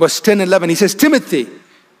 verse 10 and 11. He says, Timothy,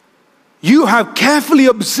 you have carefully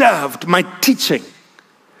observed my teaching,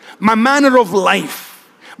 my manner of life,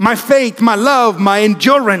 my faith, my love, my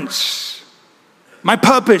endurance, my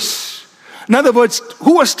purpose. In other words,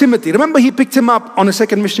 who was Timothy? Remember, he picked him up on a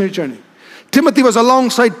second missionary journey. Timothy was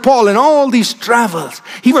alongside Paul in all these travels.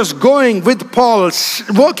 He was going with Paul,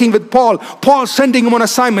 working with Paul. Paul sending him on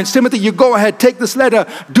assignments. Timothy, you go ahead, take this letter,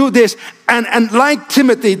 do this. And like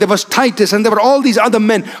Timothy, there was Titus and there were all these other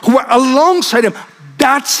men who were alongside him.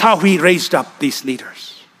 That's how he raised up these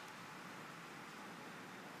leaders.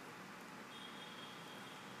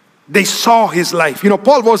 They saw his life.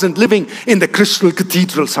 Paul wasn't living in the crystal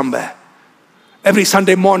cathedral somewhere. Every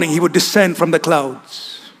Sunday morning he would descend from the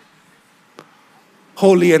clouds,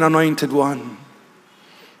 holy and anointed one,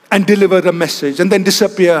 and deliver the message and then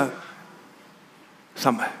disappear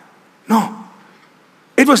somewhere. No.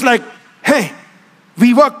 It was like, hey,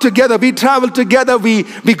 we work together, we travel together, we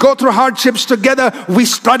go through hardships together, we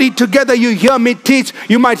study together, you hear me teach,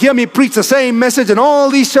 you might hear me preach the same message in all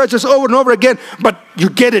these churches over and over again, but you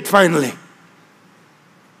get it finally.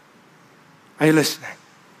 Are you listening?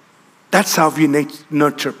 That's how we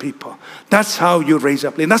nurture people. That's how you raise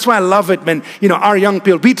up. And that's why I love it when, our young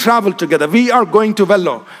people, we travel together. We are going to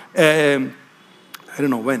Velo. I don't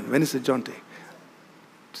know when. When is it, John T?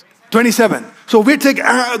 27. So we take,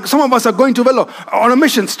 some of us are going to Velo on a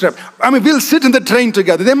mission trip. We'll sit in the train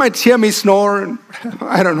together. They might hear me snore.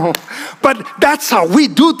 I don't know. But that's how we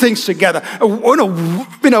do things together.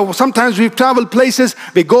 Sometimes we've traveled places.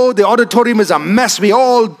 We go, the auditorium is a mess. We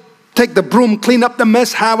all take the broom, clean up the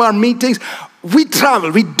mess, have our meetings. We travel,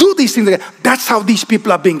 we do these things together. That's how these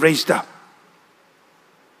people are being raised up.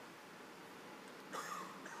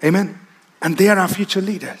 Amen. And they are our future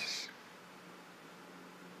leaders.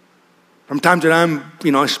 From time to time,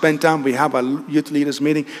 I spend time, we have a youth leaders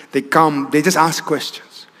meeting. They come, they just ask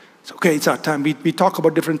questions. It's okay, it's our time. We talk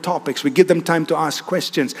about different topics. We give them time to ask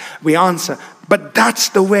questions. We answer. But that's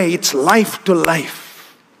the way, it's life to life.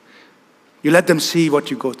 You let them see what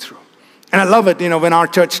you go through. And I love it, when our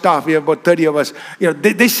church staff, we have about 30 of us,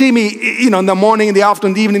 they see me, in the morning, in the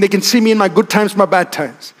afternoon, in the evening, they can see me in my good times, my bad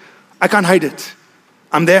times. I can't hide it.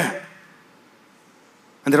 I'm there.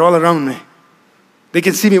 And they're all around me. They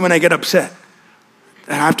can see me when I get upset.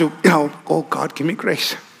 And I have to, oh God, give me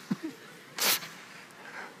grace.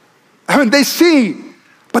 They see,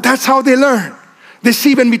 but that's how they learn. They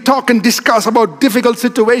see when we talk and discuss about difficult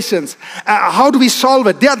situations. How do we solve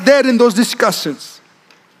it? They are there in those discussions.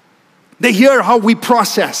 They hear how we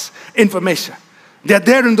process information. They are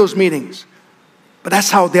there in those meetings. But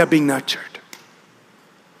that's how they are being nurtured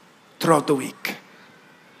throughout the week.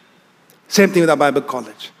 Same thing with our Bible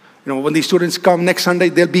college. When the students come next Sunday,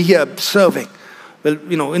 they'll be here serving.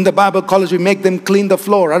 Well, in the Bible college, we make them clean the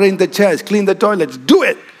floor, arrange the chairs, clean the toilets. Do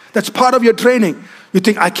it. That's part of your training. You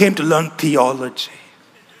think, I came to learn theology.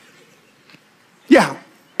 Yeah,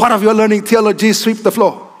 part of your learning theology is sweep the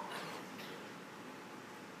floor.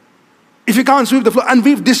 If you can't sweep the floor, and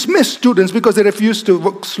we've dismissed students because they refuse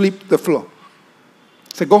to sweep the floor.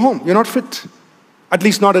 Say, go home, you're not fit. At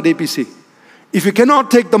least not at APC. If you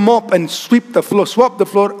cannot take the mop and sweep the floor, swap the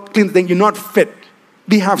floor, clean the thing, you're not fit.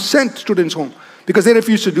 We have sent students home because they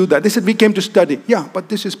refused to do that. They said, we came to study. Yeah, but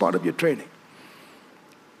this is part of your training.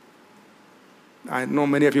 I know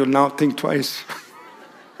many of you will now think twice.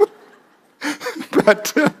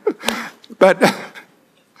 but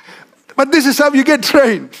this is how you get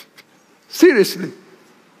trained. Seriously.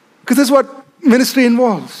 Because that's what ministry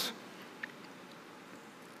involves.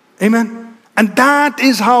 Amen. And that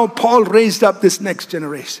is how Paul raised up this next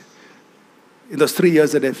generation in those 3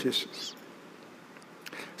 years at Ephesus.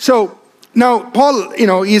 So now Paul,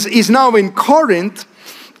 is now in Corinth,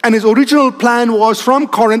 and his original plan was from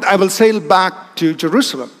Corinth, I will sail back to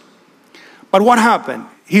Jerusalem. But what happened?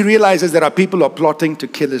 He realizes there are people who are plotting to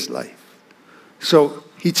kill his life. So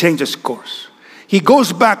he changes course. He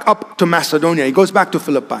goes back up to Macedonia. He goes back to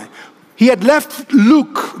Philippi. He had left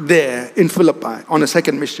Luke there in Philippi on a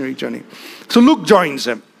second missionary journey. So Luke joins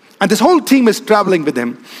him. And this whole team is traveling with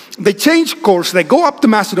him. They change course. They go up to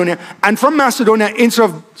Macedonia. And from Macedonia, instead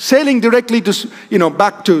of sailing directly to,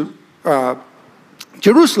 back to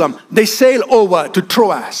Jerusalem, they sail over to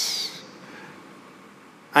Troas.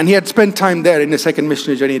 And he had spent time there in the second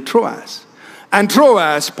missionary journey at Troas. And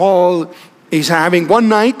Troas, Paul is having one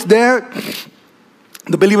night there.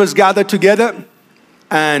 The believers gather together.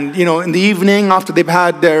 And, in the evening, after they've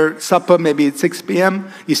had their supper, maybe at 6 p.m.,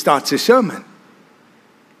 he starts his sermon.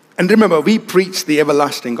 And remember, we preach the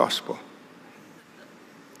everlasting gospel.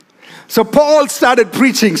 So Paul started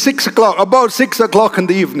preaching about 6 o'clock in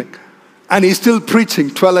the evening. And he's still preaching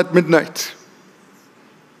 12 at midnight.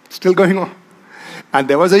 Still going on. And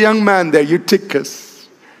there was a young man there, Eutychus.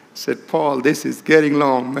 Said, Paul, this is getting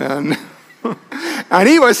long, man. And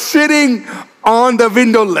he was sitting on the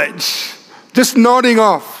window ledge, just nodding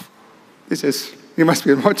off. He says, you must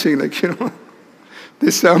be watching,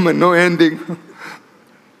 this sermon, no ending.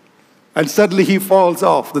 And suddenly he falls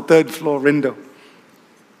off the third floor window.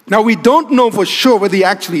 Now we don't know for sure whether he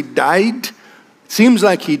actually died. Seems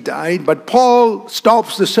like he died, but Paul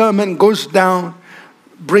stops the sermon, goes down,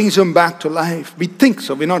 brings him back to life. We think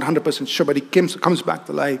so, we're not 100% sure, but he comes back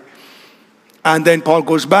to life. And then Paul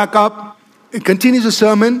goes back up, and continues the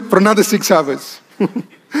sermon for another 6 hours.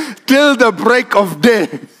 Till the break of day.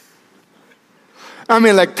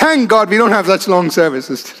 Thank God we don't have such long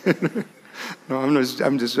services. No,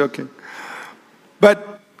 I'm just joking.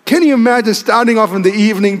 But can you imagine starting off in the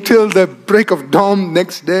evening till the break of dawn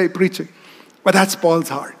next day preaching? But that's Paul's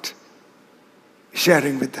heart,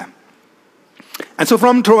 sharing with them. And so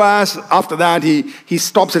from Troas, after that, he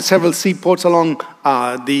stops at several seaports along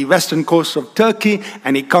the western coast of Turkey,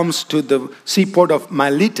 and he comes to the seaport of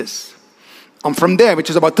Miletus. And from there,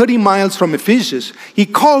 which is about 30 miles from Ephesus, he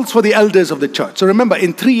calls for the elders of the church. So remember,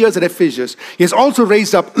 in 3 years at Ephesus, he has also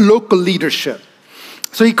raised up local leadership.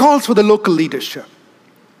 So he calls for the local leadership.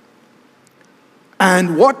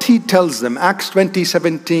 And what he tells them, Acts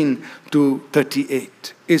 20:17 to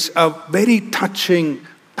 38, is a very touching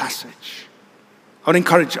passage. I would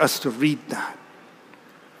encourage us to read that.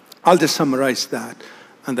 I'll just summarize that,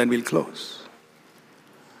 and then we'll close.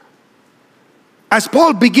 As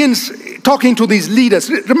Paul begins talking to these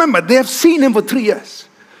leaders, remember, they have seen him for 3 years.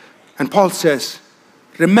 And Paul says,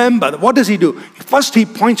 remember, what does he do? First, he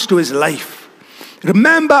points to his life.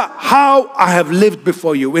 Remember how I have lived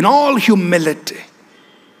before you in all humility.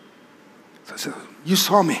 So, you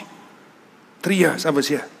saw me. 3 years I was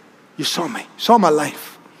here. You saw me, saw my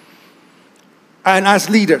life. And as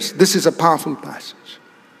leaders, this is a powerful passage.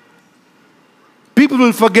 People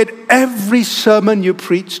will forget every sermon you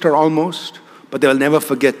preached, or almost, but they'll never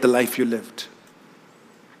forget the life you lived.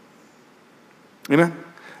 Amen?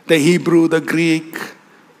 The Hebrew, the Greek,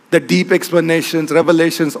 the deep explanations,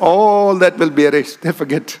 revelations, all that will be erased. They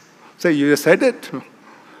forget. Say, you just said it.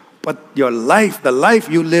 But your life, the life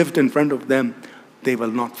you lived in front of them, they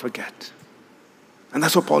will not forget. And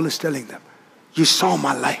that's what Paul is telling them. You saw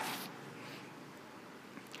my life.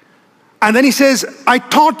 And then he says, I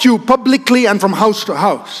taught you publicly and from house to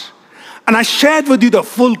house. And I shared with you the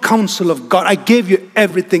full counsel of God. I gave you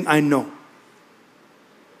everything I know.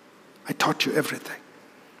 I taught you everything.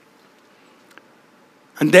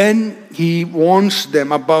 And then he warns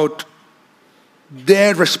them about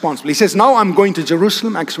their responsibility. He says, now I'm going to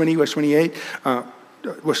Jerusalem, Acts 20, verse 28,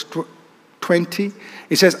 verse 20.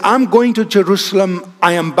 He says, I'm going to Jerusalem.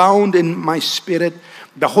 I am bound in my spirit.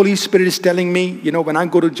 The Holy Spirit is telling me, when I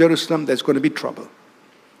go to Jerusalem, there's going to be trouble.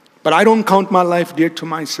 But I don't count my life dear to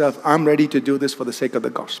myself. I'm ready to do this for the sake of the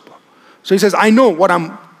gospel. So he says, I know what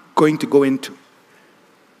I'm going to go into.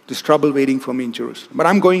 There's trouble waiting for me in Jerusalem. But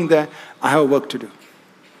I'm going there. I have work to do.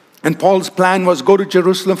 And Paul's plan was go to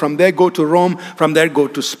Jerusalem, from there go to Rome, from there go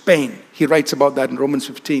to Spain. He writes about that in Romans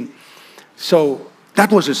 15. So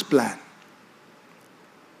that was his plan.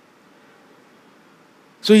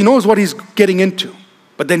 So he knows what he's getting into.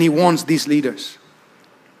 But then he warns these leaders.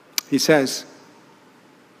 He says,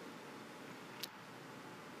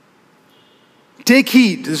 take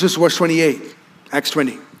heed. This is verse 28, Acts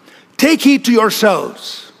 20. Take heed to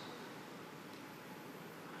yourselves.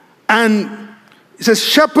 And it says,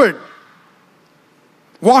 shepherd,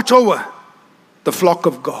 watch over the flock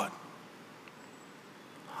of God,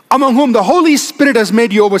 among whom the Holy Spirit has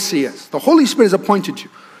made you overseers. The Holy Spirit has appointed you.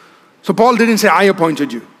 So Paul didn't say, I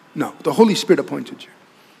appointed you. No, the Holy Spirit appointed you.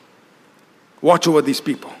 Watch over these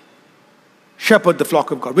people. Shepherd the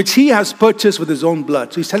flock of God, which he has purchased with his own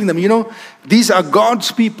blood. So he's telling them, you know, these are God's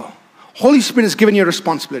people. Holy Spirit has given you a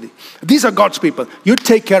responsibility. These are God's people. You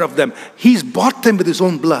take care of them. He's bought them with his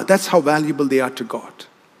own blood. That's how valuable they are to God.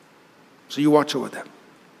 So you watch over them.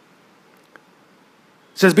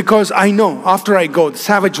 It says, because I know after I go, the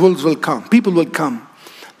savage wolves will come. People will come.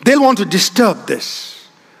 They'll want to disturb this.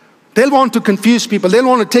 They'll want to confuse people. They'll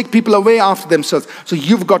want to take people away after themselves. So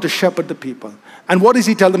you've got to shepherd the people. And what does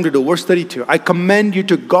he tell them to do? Verse 32. I commend you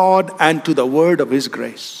to God and to the word of his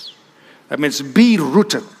grace. That means be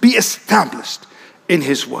rooted, be established in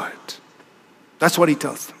his word. That's what he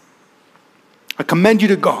tells them. I commend you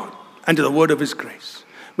to God and to the word of his grace,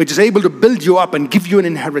 which is able to build you up and give you an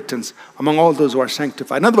inheritance among all those who are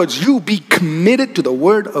sanctified. In other words, you be committed to the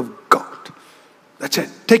word of God. That's it.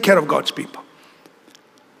 Take care of God's people.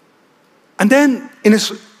 And then in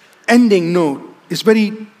his ending note, it's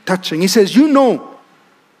very touching. He says, you know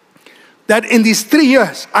that in these 3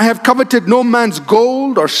 years, I have coveted no man's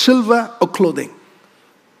gold or silver or clothing.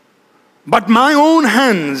 But my own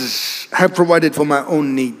hands have provided for my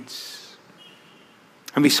own needs.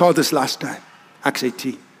 And we saw this last time, Acts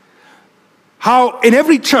 18. How in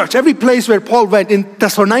every church, every place where Paul went, in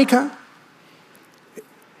Thessalonica,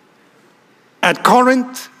 at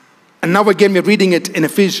Corinth, and now again we're reading it in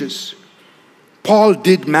Ephesians, Paul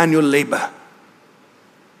did manual labor.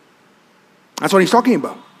 That's what he's talking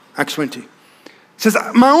about. Acts 20. It says,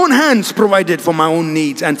 my own hands provided for my own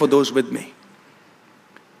needs and for those with me.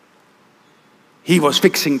 He was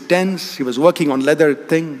fixing tents. He was working on leather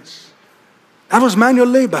things. That was manual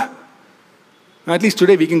labor. Now, at least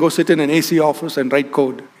today we can go sit in an AC office and write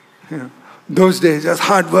code. Those days, that's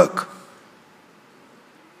hard work.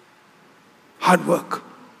 Hard work.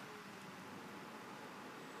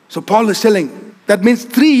 So Paul is telling, that means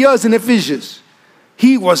 3 years in Ephesians.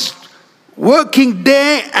 He was working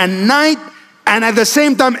day and night, and at the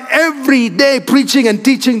same time every day preaching and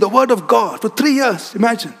teaching the word of God for 3 years.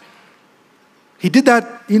 Imagine. He did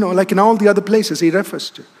that, like in all the other places he refers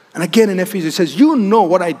to. And again in Ephesians, he says, you know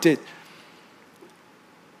what I did.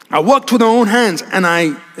 I worked with my own hands and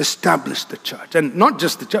I established the church. And not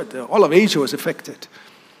just the church, all of Asia was affected.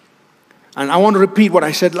 And I want to repeat what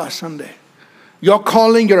I said last Sunday. Your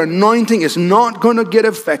calling, your anointing is not going to get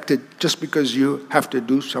affected just because you have to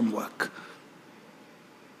do some work.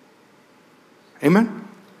 Amen?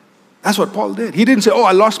 That's what Paul did. He didn't say,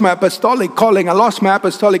 I lost my apostolic calling. I lost my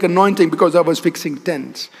apostolic anointing because I was fixing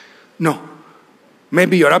tents. No.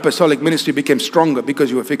 Maybe your apostolic ministry became stronger because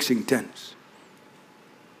you were fixing tents.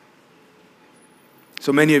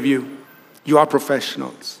 So many of you are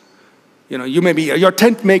professionals. You may be, you're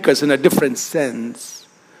tent makers in a different sense.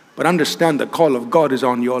 But understand the call of God is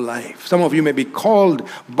on your life. Some of you may be called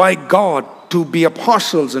by God to be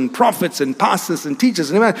apostles and prophets and pastors and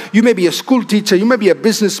teachers. You may be a school teacher. You may be a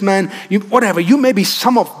businessman. Whatever. You may be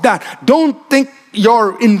some of that. Don't think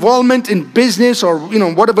your involvement in business or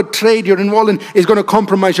whatever trade you're involved in is going to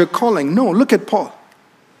compromise your calling. No, look at Paul.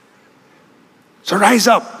 So rise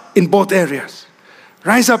up in both areas.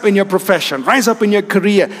 Rise up in your profession. Rise up in your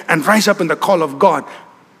career. And rise up in the call of God.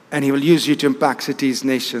 And he will use you to impact cities,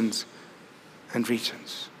 nations, and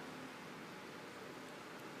regions.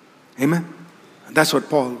 Amen? And that's what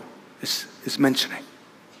Paul is mentioning.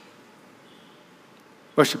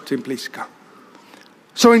 Worship team, please come.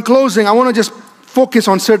 So in closing, I want to just focus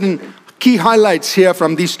on certain key highlights here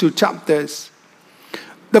from these 2 chapters.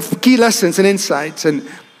 The key lessons and insights. And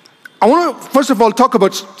I want to, first of all, talk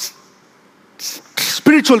about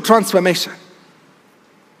spiritual transformation.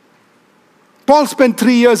 Paul spent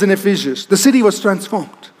 3 years in Ephesus. The city was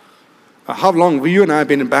transformed. How long have you and I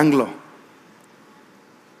been in Bangalore?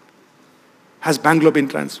 Has Bangalore been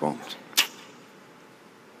transformed?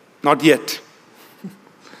 Not yet.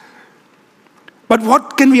 But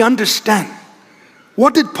what can we understand?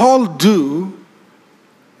 What did Paul do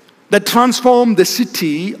that transformed the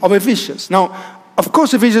city of Ephesus. Now, of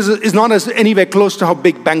course, Ephesus is not as anywhere close to how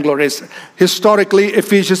big Bangalore is. Historically,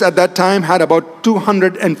 Ephesus at that time had about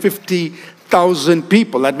 250,000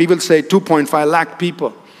 people, that we will say 2.5 lakh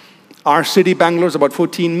people. Our city, Bangalore, is about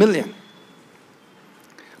 14 million.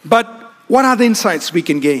 But what are the insights we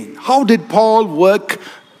can gain? How did Paul work?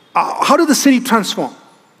 How did the city transform?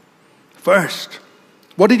 First,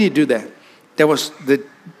 what did he do there? There was the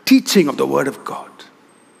teaching of the Word of God.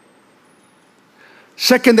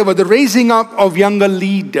 Second, there was the raising up of younger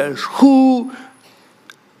leaders who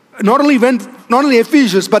not only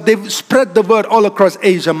Ephesus, but they spread the word all across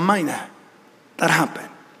Asia Minor. That happened.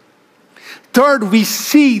 Third, we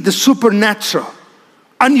see the supernatural,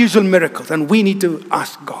 unusual miracles, and we need to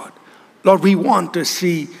ask God, Lord, we want to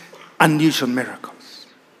see unusual miracles.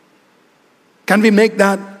 Can we make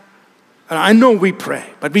that? And I know we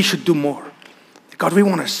pray, but we should do more. God, we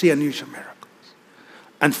want to see unusual miracles.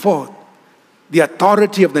 And fourth, the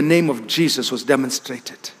authority of the name of Jesus was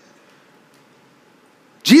demonstrated.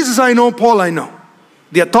 Jesus I know, Paul I know.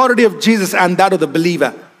 The authority of Jesus and that of the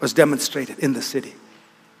believer was demonstrated in the city.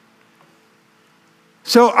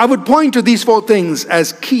 So I would point to these four things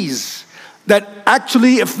as keys that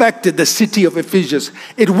actually affected the city of Ephesus.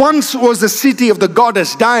 It once was the city of the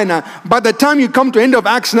goddess Diana. By the time you come to end of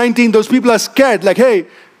Acts 19, those people are scared, like, hey,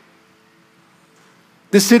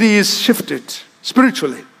 the city is shifted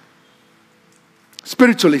spiritually.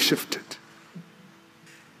 Spiritually shifted.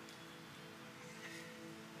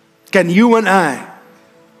 Can you and I,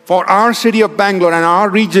 for our city of Bangalore and our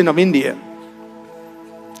region of India,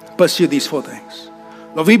 pursue these four things?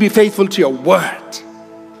 Lord, we be faithful to your word.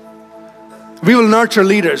 We will nurture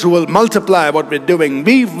leaders who will multiply what we're doing.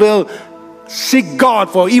 We will seek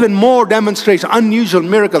God for even more demonstration, unusual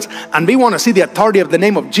miracles. And we want to see the authority of the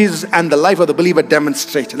name of Jesus and the life of the believer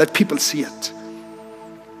demonstrated. Let people see it.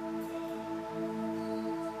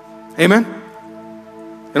 Amen?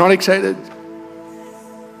 You're not excited?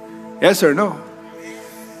 Yes or no?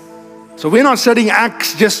 So we're not studying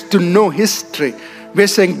Acts just to know history. We're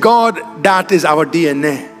saying, God, that is our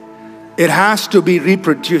DNA. It has to be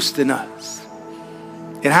reproduced in us.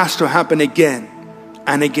 It has to happen again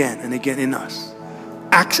and again and again in us.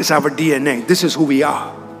 Acts is our DNA. This is who we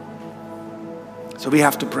are. So we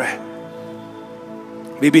have to pray.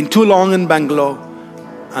 We've been too long in Bangalore,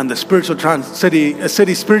 and the spiritual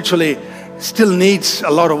city spiritually still needs a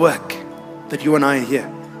lot of work that you and I are here.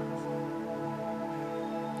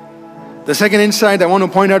 The second insight I want to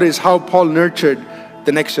point out is how Paul nurtured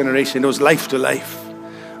the next generation. It was life to life.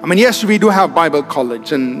 I mean, yes, we do have Bible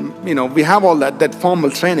college and, we have all that formal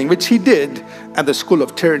training, which he did at the School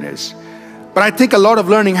of Tyrannus. But I think a lot of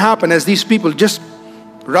learning happened as these people just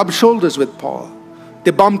rubbed shoulders with Paul.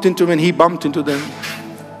 They bumped into him and he bumped into them.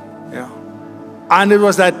 And it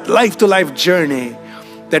was that life-to-life journey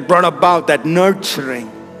that brought about that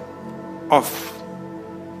nurturing of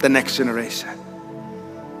the next generation.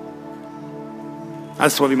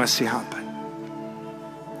 That's what we must see happen.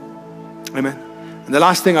 Amen. And the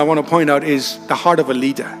last thing I want to point out is the heart of a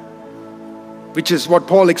leader, which is what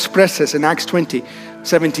Paul expresses in Acts 20,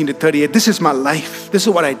 17 to 38. This is my life. This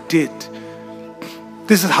is what I did.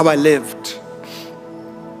 This is how I lived.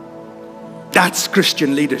 That's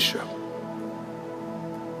Christian leadership.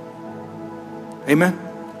 Amen.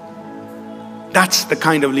 That's the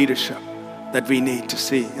kind of leadership that we need to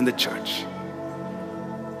see in the church.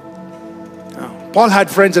 Paul had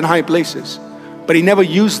friends in high places, but he never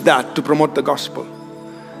used that to promote the gospel.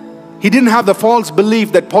 He didn't have the false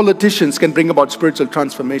belief that politicians can bring about spiritual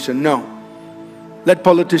transformation. No. Let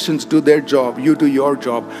politicians do their job. You do your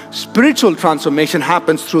job. Spiritual transformation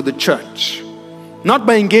happens through the church, not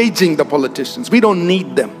by engaging the politicians. We don't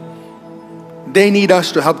need them. They need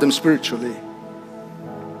us to help them spiritually.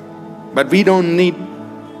 But we don't need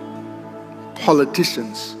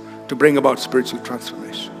politicians to bring about spiritual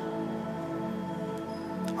transformation.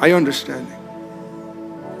 Are you understanding?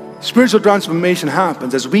 Spiritual transformation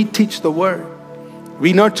happens as we teach the word.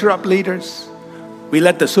 We nurture up leaders. We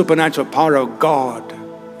let the supernatural power of God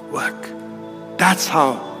work. That's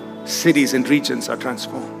how cities and regions are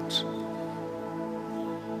transformed.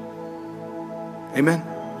 Amen.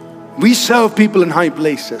 We serve people in high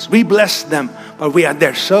places. We bless them, but we are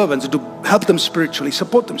their servants to help them spiritually,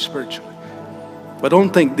 support them spiritually. But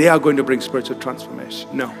don't think they are going to bring spiritual transformation.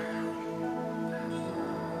 No.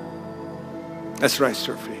 That's right,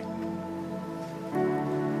 Sophie.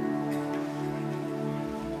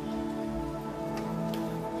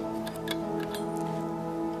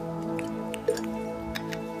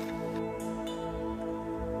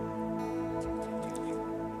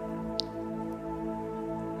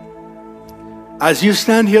 As you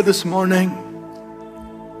stand here this morning,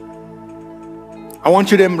 I want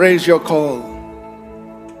you to embrace your call.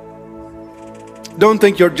 Don't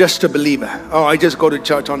think you're just a believer. Oh, I just go to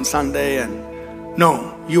church on Sunday and...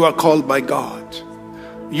 No, you are called by God.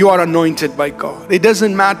 You are anointed by God. It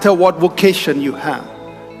doesn't matter what vocation you have.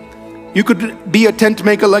 You could be a tent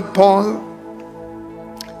maker like Paul.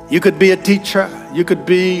 You could be a teacher. You could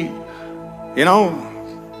be,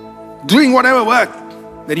 doing whatever work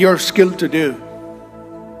that you're skilled to do.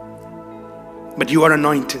 But you are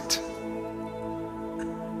anointed.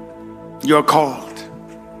 You're called.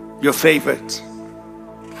 You're favored.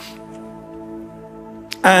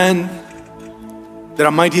 And there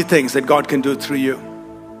are mighty things that God can do through you.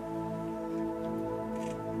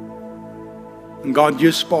 And God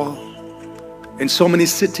used Paul in so many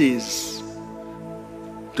cities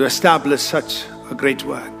to establish such a great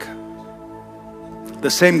work. The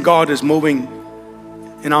same God is moving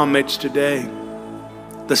in our midst today.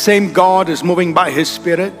 The same God is moving by His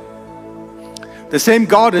Spirit. The same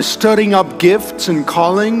God is stirring up gifts and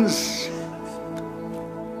callings.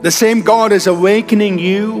 The same God is awakening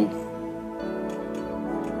you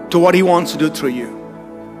to what He wants to do through you.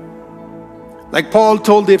 Like Paul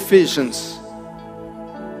told the Ephesians,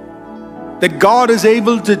 that God is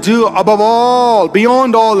able to do above all,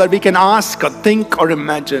 beyond all that we can ask or think or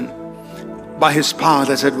imagine by His power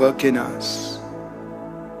that's at work in us.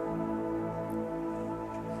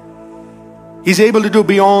 He's able to do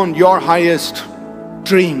beyond your highest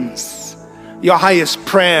dreams, your highest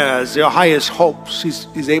prayers, your highest hopes.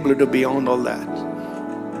 He's able to do beyond all that.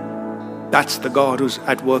 That's the God who's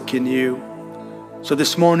at work in you. So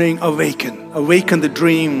this morning, awaken the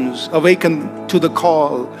dreams, awaken to the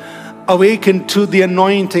call, awaken to the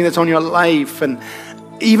anointing that's on your life. And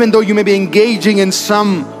even though you may be engaging in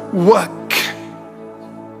some work,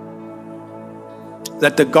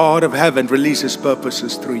 let the God of heaven release His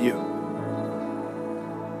purposes through you.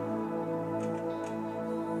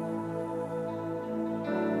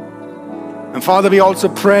 And Father, we also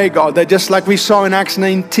pray, God, that just like we saw in Acts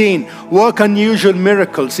 19, work unusual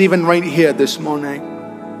miracles even right here this morning.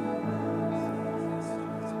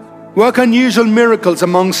 Work unusual miracles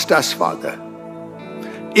amongst us, Father.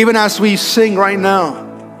 Even as we sing right now,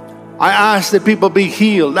 I ask that people be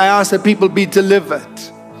healed. I ask that people be delivered.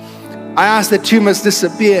 I ask that tumors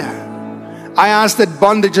disappear. I ask that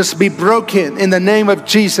bondages be broken in the name of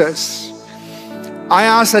Jesus. I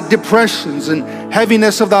ask that depressions and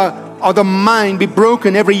heaviness of the mind be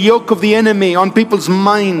broken. Every yoke of the enemy on people's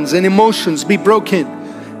minds and emotions be broken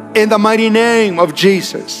in the mighty name of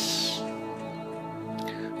Jesus.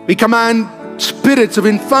 We command spirits of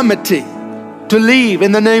infirmity to leave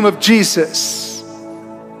in the name of Jesus.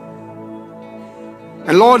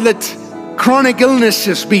 And Lord, let chronic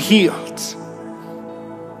illnesses be healed.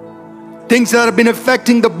 Things that have been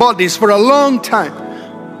affecting the bodies for a long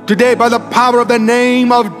time. Today, by the power of the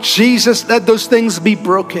name of Jesus, let those things be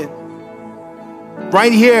broken.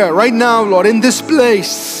 Right here, right now, Lord, in this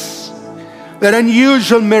place, let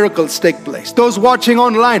unusual miracles take place. Those watching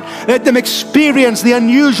online, let them experience the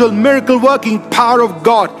unusual miracle working power of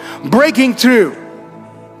God breaking through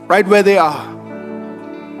right where they are.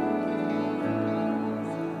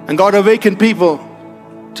 And God, awaken people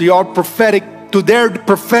to their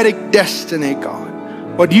prophetic destiny,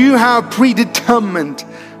 God. What you have predetermined,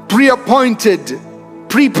 pre-appointed,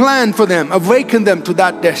 pre-planned for them, awaken them to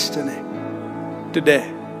that destiny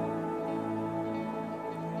today.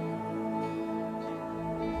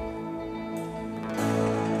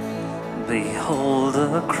 Behold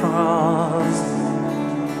the cross,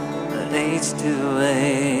 age to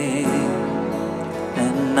age,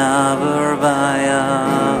 and hour by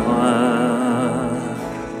hour.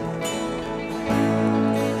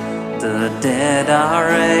 The dead are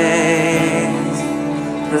raised,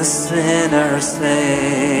 the sinners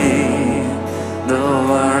saved, the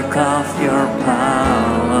work of your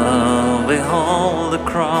power. Behold the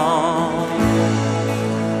cross,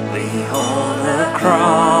 behold the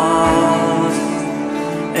cross,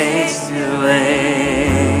 age to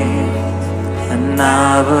age, and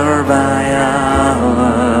hour by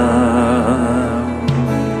hour.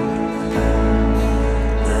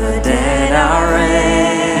 The dead are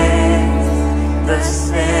raised, the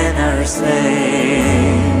sinners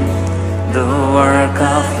saved, the work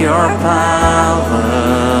of your power.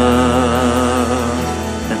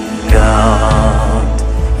 And God,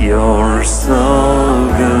 you're so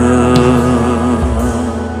good.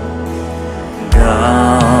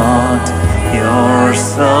 God, you're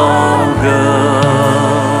so good.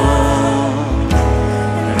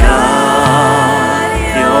 God,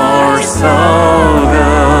 you're so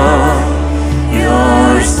good.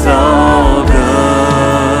 You're so good.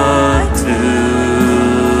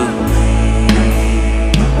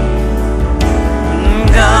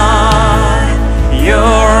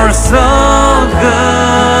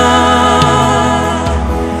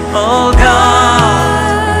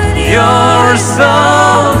 You're so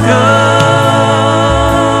good,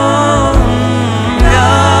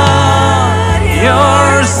 God.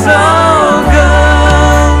 You're so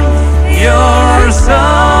good. You're so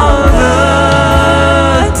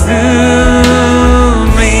good to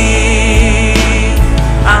me.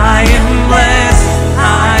 I am blessed.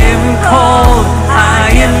 I am called.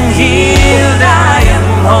 I am healed. I am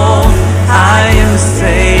whole. I am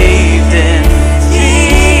saved in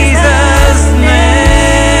Jesus' name.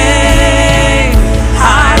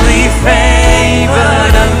 Highly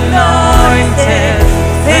favored, anointed,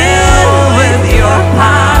 filled with your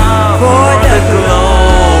power for the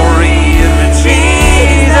glory of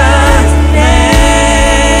Jesus' name.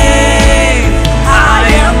 I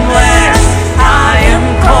am blessed, I am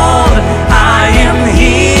called, I am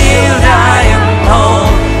healed, I am whole,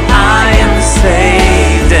 I am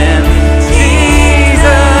saved in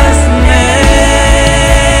Jesus' name.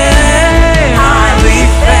 Highly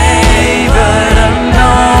favored,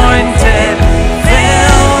 anointed,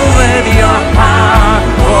 filled with your power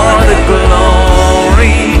for the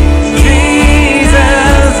glory.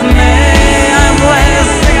 Jesus' name. I'm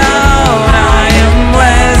blessed, God. I am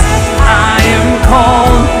blessed. I am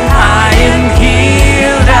called. I am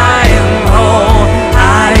healed. I am whole.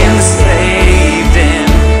 I am saved in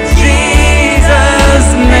Jesus'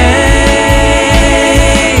 name.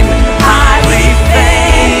 Highly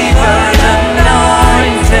favored,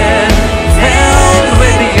 anointed, filled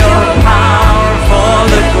with your power for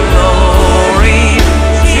the glory.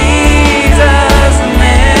 Jesus'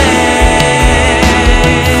 name.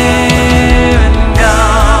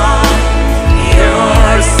 God,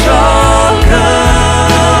 you're so good.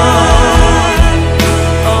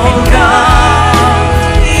 Oh God,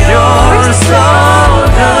 you're so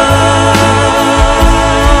good.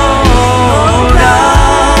 Oh God,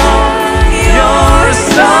 you're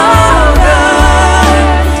so good.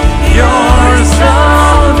 You're so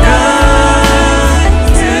good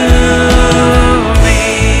to me.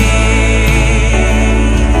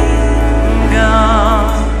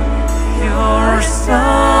 God, you're so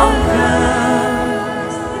good.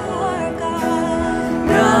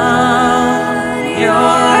 God,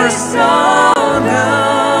 you're so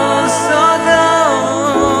good, so good.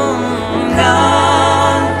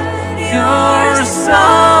 God, you're so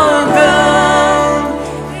good.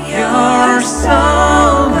 You're so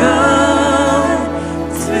good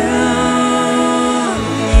to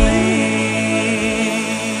me.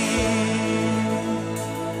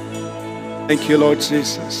 Thank you, Lord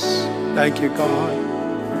Jesus. Thank you, God.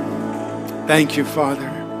 Thank you,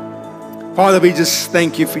 Father. Father, we just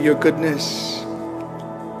thank you for your goodness.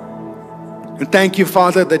 And thank you,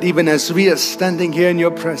 Father, that even as we are standing here in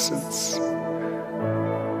your presence,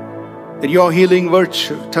 that your healing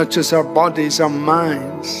virtue touches our bodies, our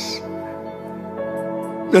minds,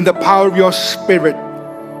 and the power of your Spirit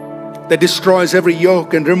that destroys every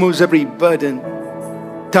yoke and removes every burden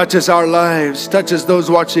touches our lives, touches those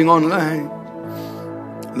watching online.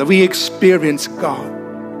 That we experience,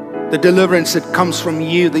 God, the deliverance that comes from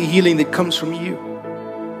you, the healing that comes from you,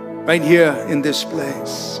 right here in this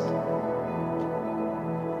place.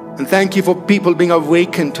 And thank you for people being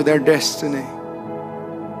awakened to their destiny.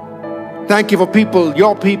 Thank you for people,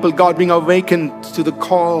 your people, God, being awakened to the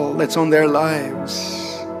call that's on their lives.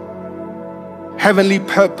 Heavenly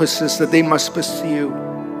purposes that they must pursue.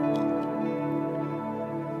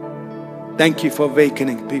 Thank you for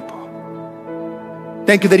awakening people.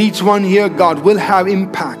 Thank you that each one here, God, will have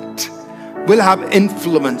impact, will have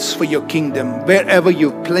influence for your kingdom, wherever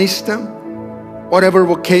you've placed them, whatever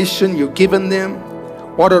vocation you've given them,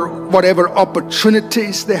 whatever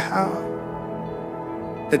opportunities they have,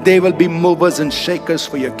 that they will be movers and shakers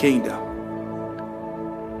for your kingdom.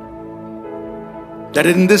 That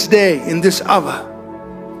in this day, in this hour,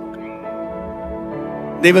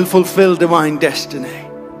 they will fulfill divine destiny.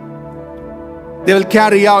 They will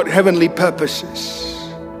carry out heavenly purposes.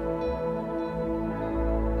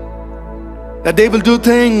 That they will do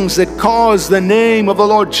things that cause the name of the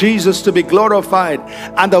Lord Jesus to be glorified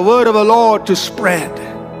and the word of the Lord to spread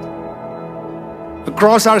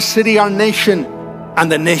across our city, our nation,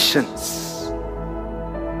 and the nations.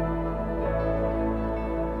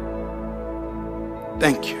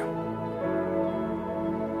 Thank you.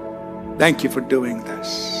 Thank you for doing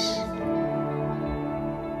this.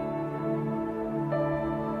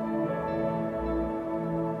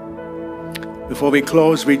 Before we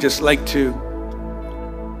close, we just like to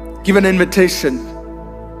give an invitation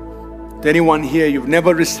to anyone here. You've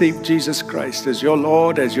never received Jesus Christ as your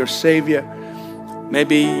Lord, as your Savior.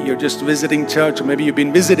 Maybe you're just visiting church, or maybe you've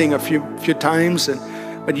been visiting a few times,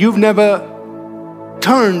 but you've never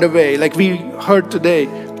turned away, like we heard today,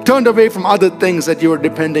 turned away from other things that you were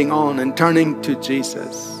depending on and turning to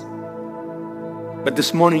Jesus. But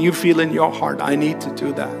this morning you feel in your heart, I need to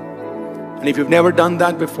do that. And if you've never done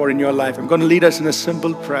that before in your life, I'm going to lead us in a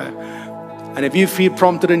simple prayer. And if you feel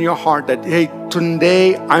prompted in your heart that, hey,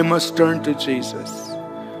 today I must turn to Jesus.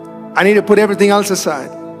 I need to put everything else aside.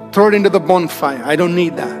 Throw it into the bonfire. I don't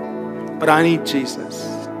need that. But I need Jesus.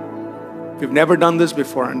 If you've never done this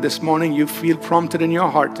before and this morning you feel prompted in your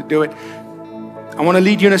heart to do it, I want to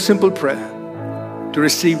lead you in a simple prayer to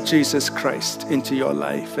receive Jesus Christ into your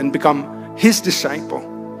life and become His disciple.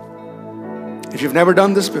 If you've never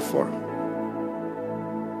done this before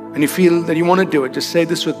and you feel that you want to do it, just say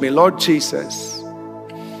this with me. Lord Jesus,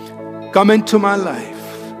 come into my life.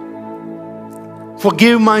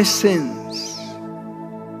 Forgive my sins.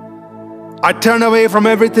 I turn away from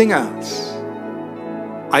everything else.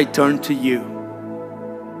 I turn to you.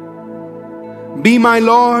 Be my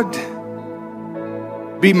Lord.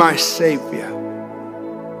 Be my Savior.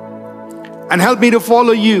 And help me to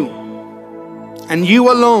follow you and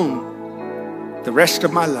you alone the rest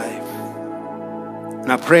of my life.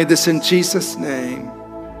 And I pray this in Jesus' name.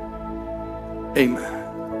 Amen.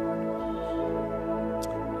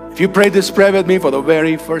 If you prayed this prayer with me for the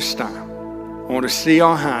very first time, I want to see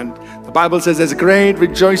your hand. The Bible says there's great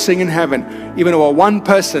rejoicing in heaven, even over one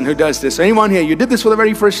person who does this. So anyone here, you did this for the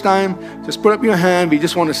very first time, just put up your hand. We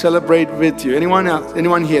just want to celebrate with you. Anyone else,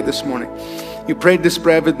 anyone here this morning, you prayed this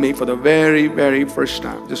prayer with me for the very, very first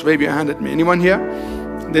time. Just wave your hand at me. Anyone here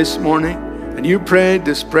this morning? And you prayed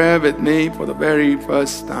this prayer with me for the very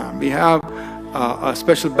first time. We have a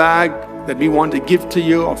special bag that we want to give to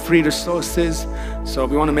you of free resources. So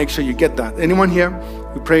we want to make sure you get that. Anyone here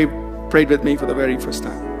who prayed with me for the very first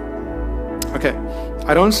time? Okay,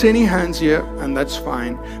 I don't see any hands here, and that's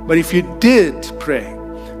fine. But if you did pray,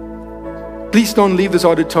 please don't leave this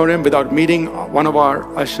auditorium without meeting one of our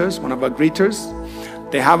ushers, one of our greeters.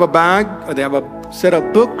 They have a bag, or they have a set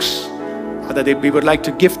of books that we would like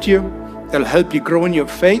to gift you. That'll help you grow in your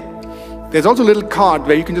faith. There's also a little card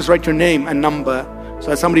where you can just write your name and number, so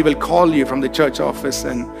that somebody will call you from the church office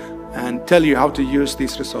and tell you how to use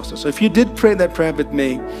these resources. So if you did pray that prayer with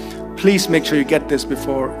me, please make sure you get this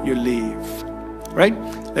before you leave. Right?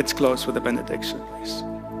 Let's close with a benediction, please.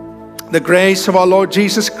 The grace of our Lord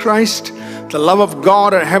Jesus Christ, the love of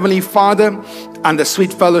God, our Heavenly Father, and the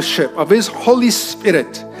sweet fellowship of His Holy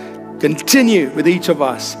Spirit continue with each of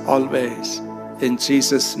us always. In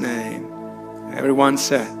Jesus' name. Everyone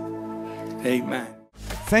said, Amen.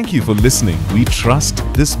 Thank you for listening. We trust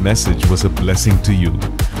this message was a blessing to you.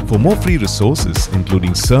 For more free resources,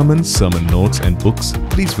 including sermons, sermon notes, and books,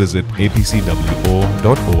 please visit apcwo.org.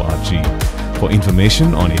 For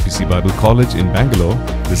information on APC Bible College in Bangalore,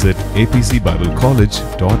 visit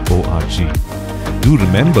apcbiblecollege.org. Do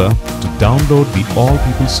remember to download the All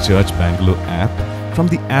People's Church Bangalore app from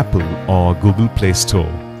the Apple or Google Play Store.